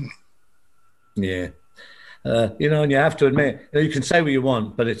followed him. Yeah. And you have to admit, you can say what you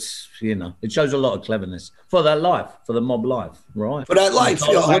want, but it's, it shows a lot of cleverness for that life, for the mob life, right? For that life,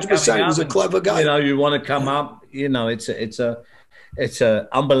 100%. He was a clever guy. You want to come up, it's a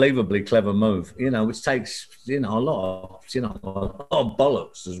unbelievably clever move, which takes, a lot of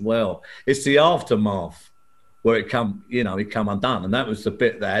bollocks as well. It's the aftermath where it come undone. And that was the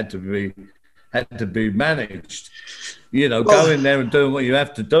bit that had to be managed. Go in there and doing what you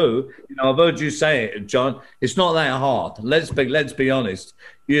have to do. I've heard you say it, John. It's not that hard. Let's be honest.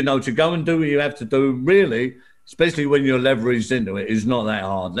 To go and do what you have to do, really, especially when you're leveraged into it, is not that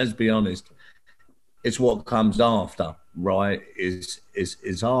hard. Let's be honest. It's what comes after, right? Is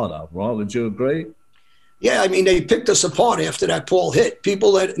harder, right? Would you agree? Yeah, I mean, they picked us apart after that Paul hit.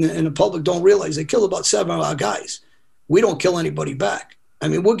 People that in the public don't realize they killed about 7 of our guys. We don't kill anybody back. I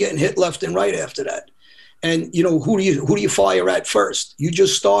mean, we're getting hit left and right after that. And, who do you fire at first? You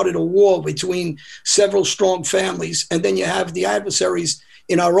just started a war between several strong families, and then you have the adversaries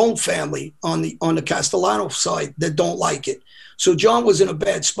in our own family on the Castellano side that don't like it. So John was in a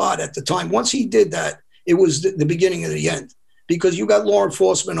bad spot at the time. Once he did that, it was the beginning of the end, because you got law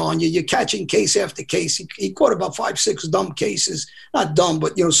enforcement on you. You're catching case after case. He caught about 5, 6 dumb cases. Not dumb,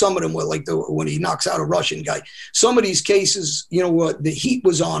 but, some of them were like when he knocks out a Russian guy. Some of these cases, the heat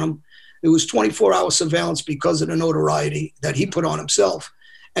was on him. It was 24-hour surveillance because of the notoriety that he put on himself.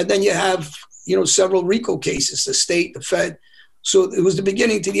 And then you have, several RICO cases, the state, the Fed. So it was the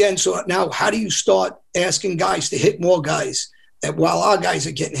beginning to the end. So now how do you start asking guys to hit more guys while our guys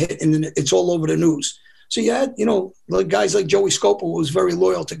are getting hit, and then it's all over the news? So you had, like guys like Joey Scopa, who was very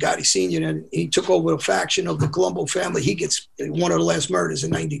loyal to Gotti Sr., and he took over a faction of the Colombo family. He gets one of the last murders in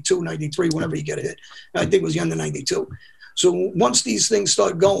 92, 93, whenever you get hit. I think it was the end of 92. So once these things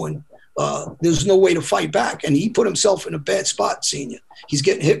start going, there's no way to fight back. And he put himself in a bad spot, Senior. He's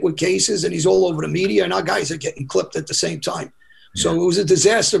getting hit with cases, and he's all over the media, and our guys are getting clipped at the same time. Yeah. So it was a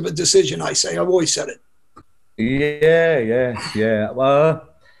disaster of a decision, I say. I've always said it. Yeah. Well,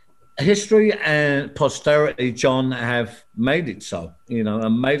 history and posterity, John, have made it so,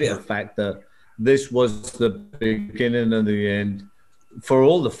 and made it a fact that this was the beginning and the end for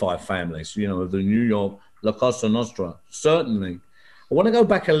all the 5 families, of the New York La Cosa Nostra, certainly. I want to go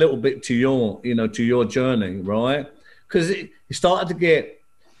back a little bit to your journey, right? Because it started to get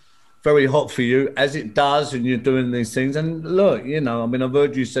very hot for you, as it does, and you're doing these things. And look, I've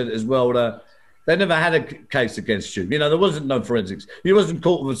heard you said it as well, that they never had a case against you. There wasn't no forensics. You wasn't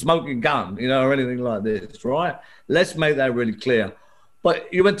caught with a smoking gun, or anything like this, right? Let's make that really clear.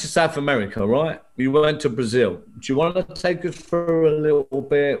 But you went to South America, right? You went to Brazil. Do you want to take us through a little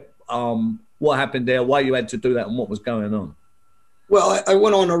bit what happened there, why you had to do that, and what was going on? Well, I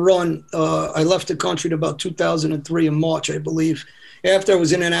went on a run. I left the country in about 2003 in March, I believe. After I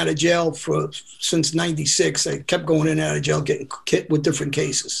was in and out of jail since 96, I kept going in and out of jail, getting hit with different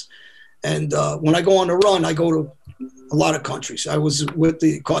cases. And when I go on the run, I go to a lot of countries. I was with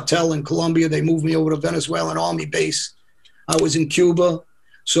the cartel in Colombia. They moved me over to Venezuelan Army base. I was in Cuba.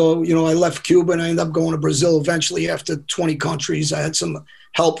 So, I left Cuba and I ended up going to Brazil eventually after 20 countries. I had some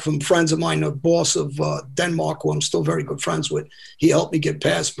help from friends of mine, the boss of Denmark, who I'm still very good friends with. He helped me get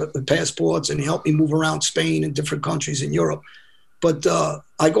passports, and he helped me move around Spain and different countries in Europe. But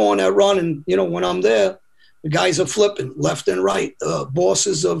I go on that run, and, when I'm there, the guys are flipping left and right.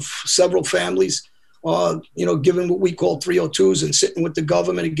 Bosses of several families are, giving what we call 302s and sitting with the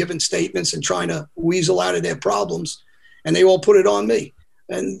government and giving statements and trying to weasel out of their problems. And they all put it on me.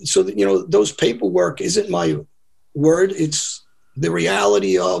 And so, those paperwork isn't my word. It's the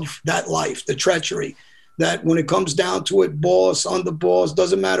reality of that life, the treachery, that when it comes down to it, boss, underboss,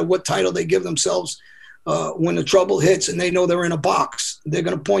 doesn't matter what title they give themselves, when the trouble hits and they know they're in a box, they're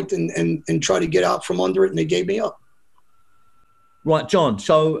going to point and try to get out from under it, and they gave me up. Right, John.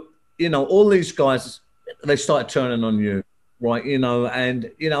 So, all these guys, they started turning on you, right?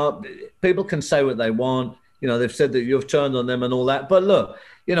 And, people can say what they want. They've said that you've turned on them and all that. But look,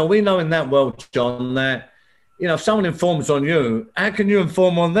 we know in that world, John, that, if someone informs on you, how can you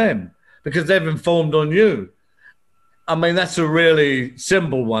inform on them? because they've informed on you. I mean, that's a really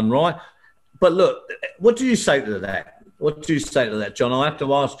simple one, right? But look, what do you say to that? What do you say to that, John? I have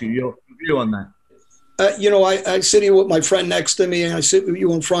to ask you your view on that. You know, I sit here with my friend next to me, and I sit with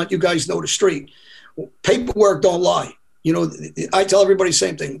you in front. You guys know the street. Paperwork don't lie. You know, I tell everybody the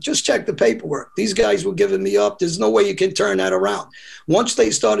same thing. Just check the paperwork. These guys were giving me up. There's no way you can turn that around. Once they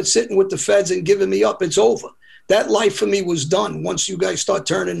started sitting with the feds and giving me up, it's over. That life for me was done once you guys start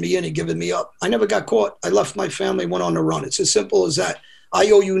turning me in and giving me up. I never got caught. I left my family, went on the run. It's as simple as that. I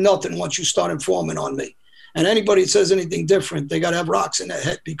owe you nothing once you start informing on me. And anybody that says anything different, they got to have rocks in their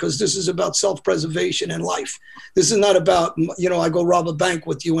head, because this is about self-preservation and life. This is not about, you know, I go rob a bank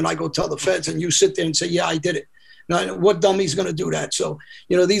with you and I go tell the feds and you sit there and say, yeah, I did it. Now, what dummy's going to do that? So,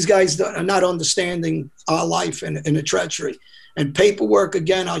 you know, these guys are not understanding our life and the treachery. And paperwork,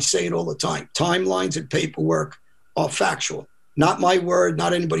 again, I say it all the time. Timelines and paperwork are factual. Not my word,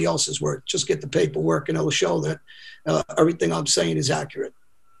 not anybody else's word. Just get the paperwork and it'll show that everything I'm saying is accurate.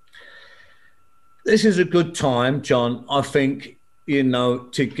 This is a good time, John, I think, you know,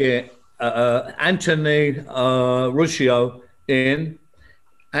 to get Anthony Ruscio in.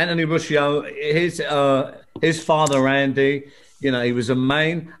 Anthony Ruscio, his father, Andy, you know, he was a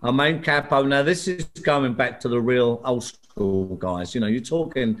main capo. Now, this is going back to the real old school guys. You know, you're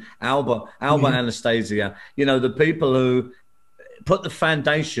talking Albert Anastasia, you know, the people who put the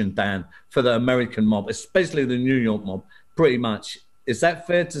foundation down for the American mob, especially the New York mob, pretty much. Is that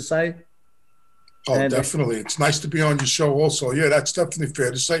fair to say? Oh, definitely. It's nice to be on your show also. Yeah, that's definitely fair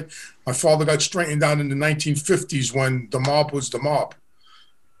to say. My father got straightened out in the 1950s when the mob was the mob.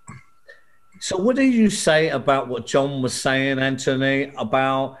 So what do you say about what John was saying, Anthony,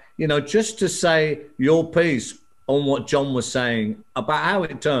 about, you know, just to say your piece on what John was saying about how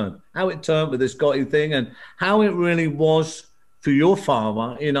it turned with this Gotti thing and how it really was for your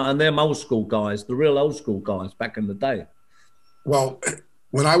father, you know, and them old school guys, the real old school guys back in the day? Well,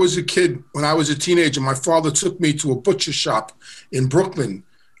 when I was a kid, when I was a teenager, my father took me to a butcher shop in Brooklyn,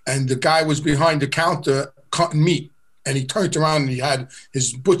 and the guy was behind the counter cutting meat. And he turned around and he had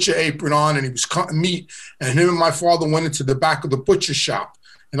his butcher apron on and he was cutting meat. And him and my father went into the back of the butcher shop,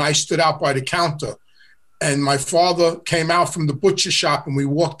 and I stood out by the counter. And my father came out from the butcher shop, and we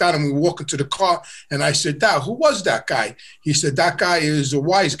walked out and we walked into the car. And I said, Dad, who was that guy? He said, that guy is a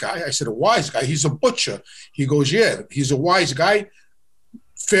wise guy. I said, a wise guy? He's a butcher. He goes, yeah, he's a wise guy.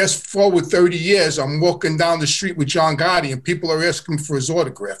 Fast forward 30 years, I'm walking down the street with John Gotti, and people are asking for his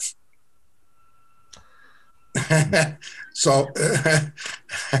autograph. So,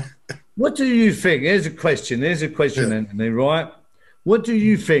 what do you think? Here's a question, yeah. Anthony, right? What do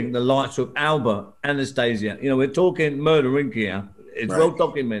you think the likes of Albert Anastasia, you know, we're talking Murder Inc. here, it's well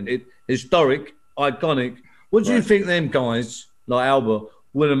documented, historic, iconic. What do you think them guys like Albert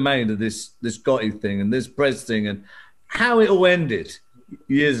would have made of this Gotti thing and this press thing and how it all ended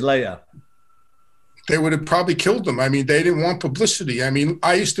years later? They would have probably killed them. I mean, they didn't want publicity. I mean,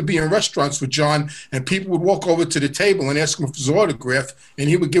 I used to be in restaurants with John, and people would walk over to the table and ask him for his autograph, and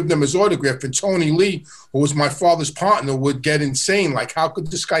he would give them his autograph. And Tony Lee, who was my father's partner, would get insane. Like, how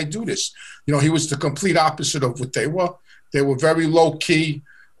could this guy do this? You know, he was the complete opposite of what they were. They were very low-key,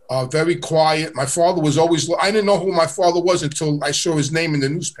 very quiet. My father was always, I didn't know who my father was until I saw his name in the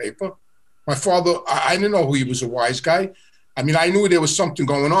newspaper. My father, I didn't know who he was, a wise guy. I mean, I knew there was something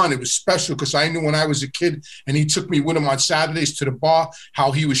going on. It was special because I knew when I was a kid and he took me with him on Saturdays to the bar,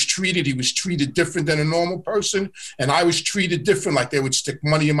 how he was treated. He was treated different than a normal person. And I was treated different. Like, they would stick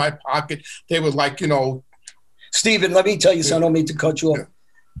money in my pocket. They would, like, you know. Stephen, let me tell you something. I don't mean to cut you off.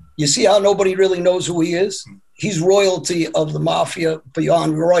 You see how nobody really knows who he is? He's royalty of the mafia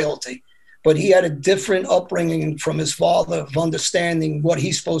beyond royalty. But he had a different upbringing from his father of understanding what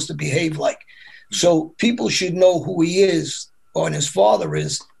he's supposed to behave like. So people should know who he is, or his father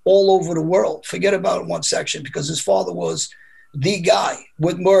is, all over the world. Forget about one section, because his father was the guy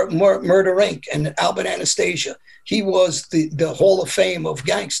with Murder Inc. and Albert Anastasia. He was the Hall of Fame of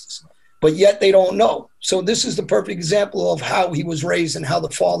gangsters, but yet they don't know. So this is the perfect example of how he was raised and how the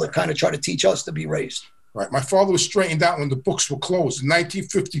father kind of tried to teach us to be raised. Right. My father was straightened out when the books were closed. In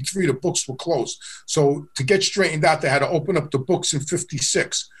 1953, the books were closed. So to get straightened out, they had to open up the books in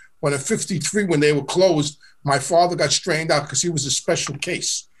 56. But in 53, when they were closed, my father got straightened out because he was a special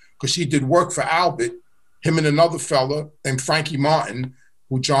case, because he did work for Albert, him and another fella named Frankie Martin,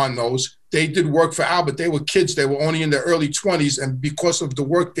 who John knows. They did work for Albert. They were kids. They were only in their early 20s. And because of the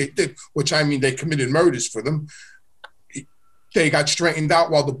work they did, which I mean, they committed murders for them, they got straightened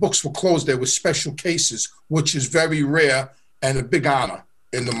out while the books were closed. They were special cases, which is very rare and a big honor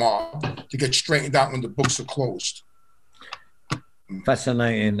in the mob, to get straightened out when the books are closed.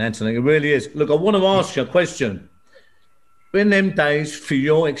 Fascinating, Anthony. It really is. Look, I want to ask you a question. In them days, for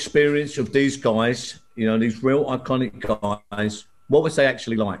your experience of these guys, you know, these real iconic guys, what was they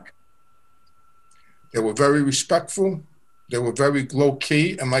actually like? They were very respectful. They were very low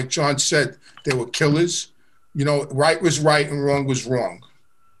key. And like John said, they were killers. You know, right was right and wrong was wrong.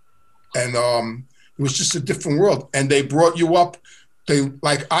 And it was just a different world. And they brought you up.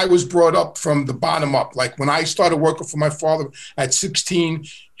 Like I was brought up from the bottom up. Like when I started working for my father at 16,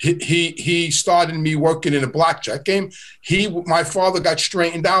 he started me working in a blackjack game. My father got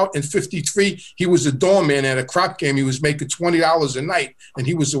straightened out in 53. He was a doorman at a crap game. He was making $20 a night, and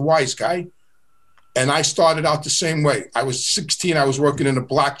he was a wise guy. And I started out the same way. I was 16. I was working in a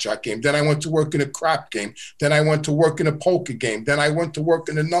blackjack game. Then I went to work in a crap game. Then I went to work in a poker game. Then I went to work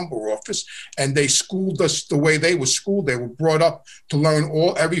in a number office. And they schooled us the way they were schooled. They were brought up to learn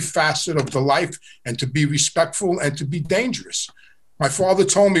every facet of the life and to be respectful and to be dangerous. My father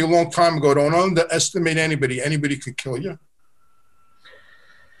told me a long time ago, don't underestimate anybody. Anybody could kill you.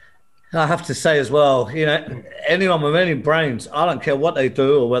 I have to say as well, you know, anyone with any brains, I don't care what they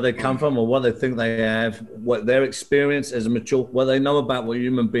do or where they come from or what they think they have, what their experience as a mature, what they know about what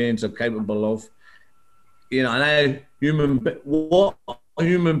human beings are capable of, you know, and what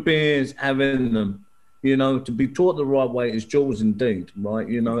human beings have in them, you know, to be taught the right way is jewels indeed, right?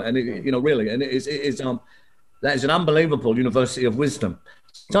 You know, and it, you know, really, and that is an unbelievable university of wisdom.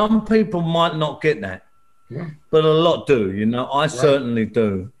 Some people might not get that. Yeah. But a lot do, you know. I certainly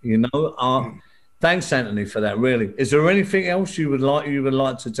do, you know. Thanks, Anthony, for that. Really, is there anything else you would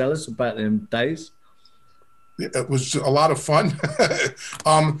like to tell us about them days? It was a lot of fun.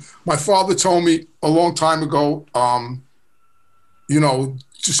 My father told me a long time ago, you know,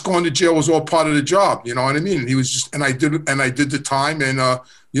 just going to jail was all part of the job. You know what I mean? And he was just, and I did the time, and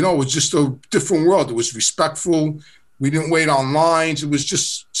you know, it was just a different world. It was respectful. We didn't wait on lines. It was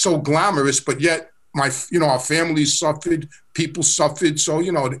just so glamorous, but yet. You know, our families suffered, people suffered. So,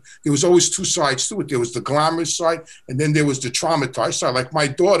 you know, there was always two sides to it. There was the glamorous side, and then there was the traumatized side. Like my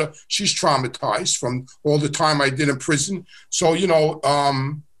daughter, she's traumatized from all the time I did in prison. So, you know,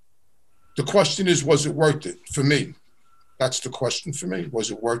 the question is, was it worth it for me? That's the question for me.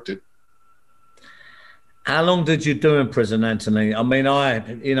 Was it worth it? How long did you do in prison, Anthony? I mean, I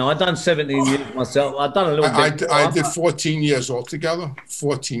done 17 years myself. I've done a little bit. I did 14 years altogether,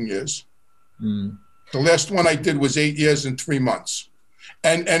 14 years. The last one I did was 8 years and 3 months.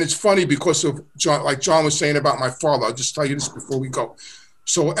 And it's funny because of John, like John was saying about my father. I'll just tell you this before we go.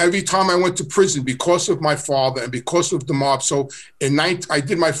 So every time I went to prison because of my father and because of the mob. So I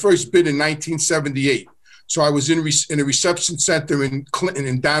did my first bid in 1978. So I was in a reception center in Clinton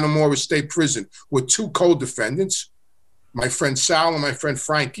in Dannemora State Prison with two co-defendants, my friend Sal and my friend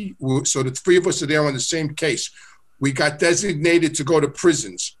Frankie. So the three of us are there on the same case. We got designated to go to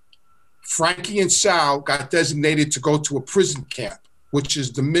prisons. Frankie and Sal got designated to go to a prison camp, which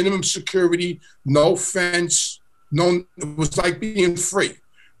is the minimum security, no fence, it was like being free.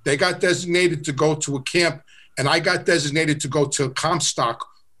 They got designated to go to a camp, and I got designated to go to Comstock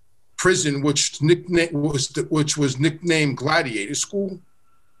prison, which was nicknamed Gladiator School.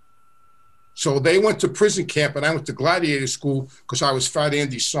 So they went to prison camp, and I went to Gladiator School because I was Fat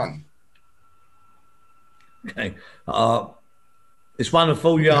Andy's son. Okay. It's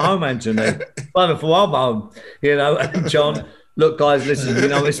wonderful you're home, Anthony. Wonderful I'm home. You know, John, look, guys, listen, you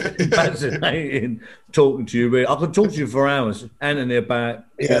know, it's been fascinating talking to you. Really. I could talk to you for hours, Anthony, about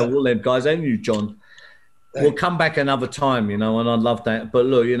you know, all them guys, and you, John. We'll come back another time, you know, and I'd love that. But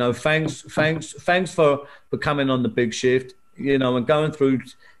look, you know, thanks for coming on the Big Shift, you know, and going through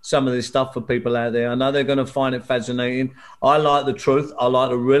some of this stuff for people out there. I know they're going to find it fascinating. I like the truth. I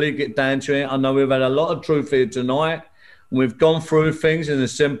like to really get down to it. I know we've had a lot of truth here tonight. We've gone through things in a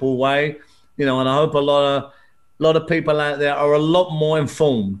simple way, you know, and I hope a lot of people out there are a lot more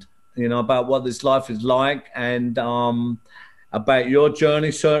informed, you know, about what this life is like and about your journey,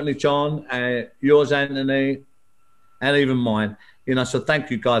 certainly, John, yours, Anthony, and even mine. You know, so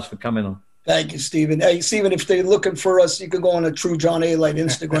thank you guys for coming on. Thank you, Stephen. Hey, Stephen, if they're looking for us, you can go on a True JohnAlite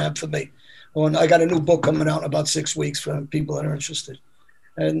Instagram for me. I got a new book coming out in about 6 weeks for people that are interested.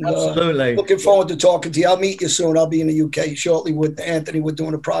 And absolutely looking forward to talking to you. I'll meet you soon. I'll be in the UK shortly with Anthony. We're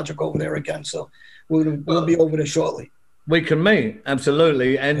doing a project over there again, so we'll be over there shortly. We can meet,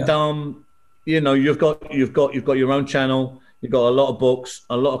 absolutely. And you know, you've got your own channel. You've got a lot of books,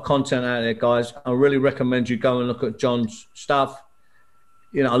 a lot of content out there, guys. I really recommend you go and look at John's stuff.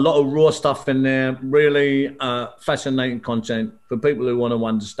 You know, a lot of raw stuff in there. Really fascinating content for people who want to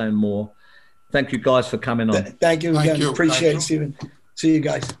understand more. Thank you, guys, for coming on. Thank you again. Appreciate it, Stephen. See you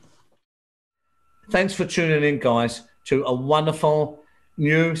guys. Thanks for tuning in, guys. to a wonderful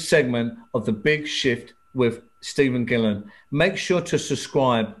new segment of The Big Shift with Stephen Gillen. Make sure to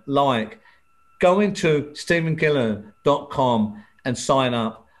subscribe, go into stephengillen.com and sign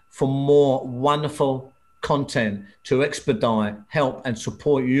up for more wonderful content to expedite, help, and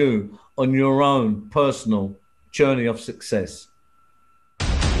support you on your own personal journey of success.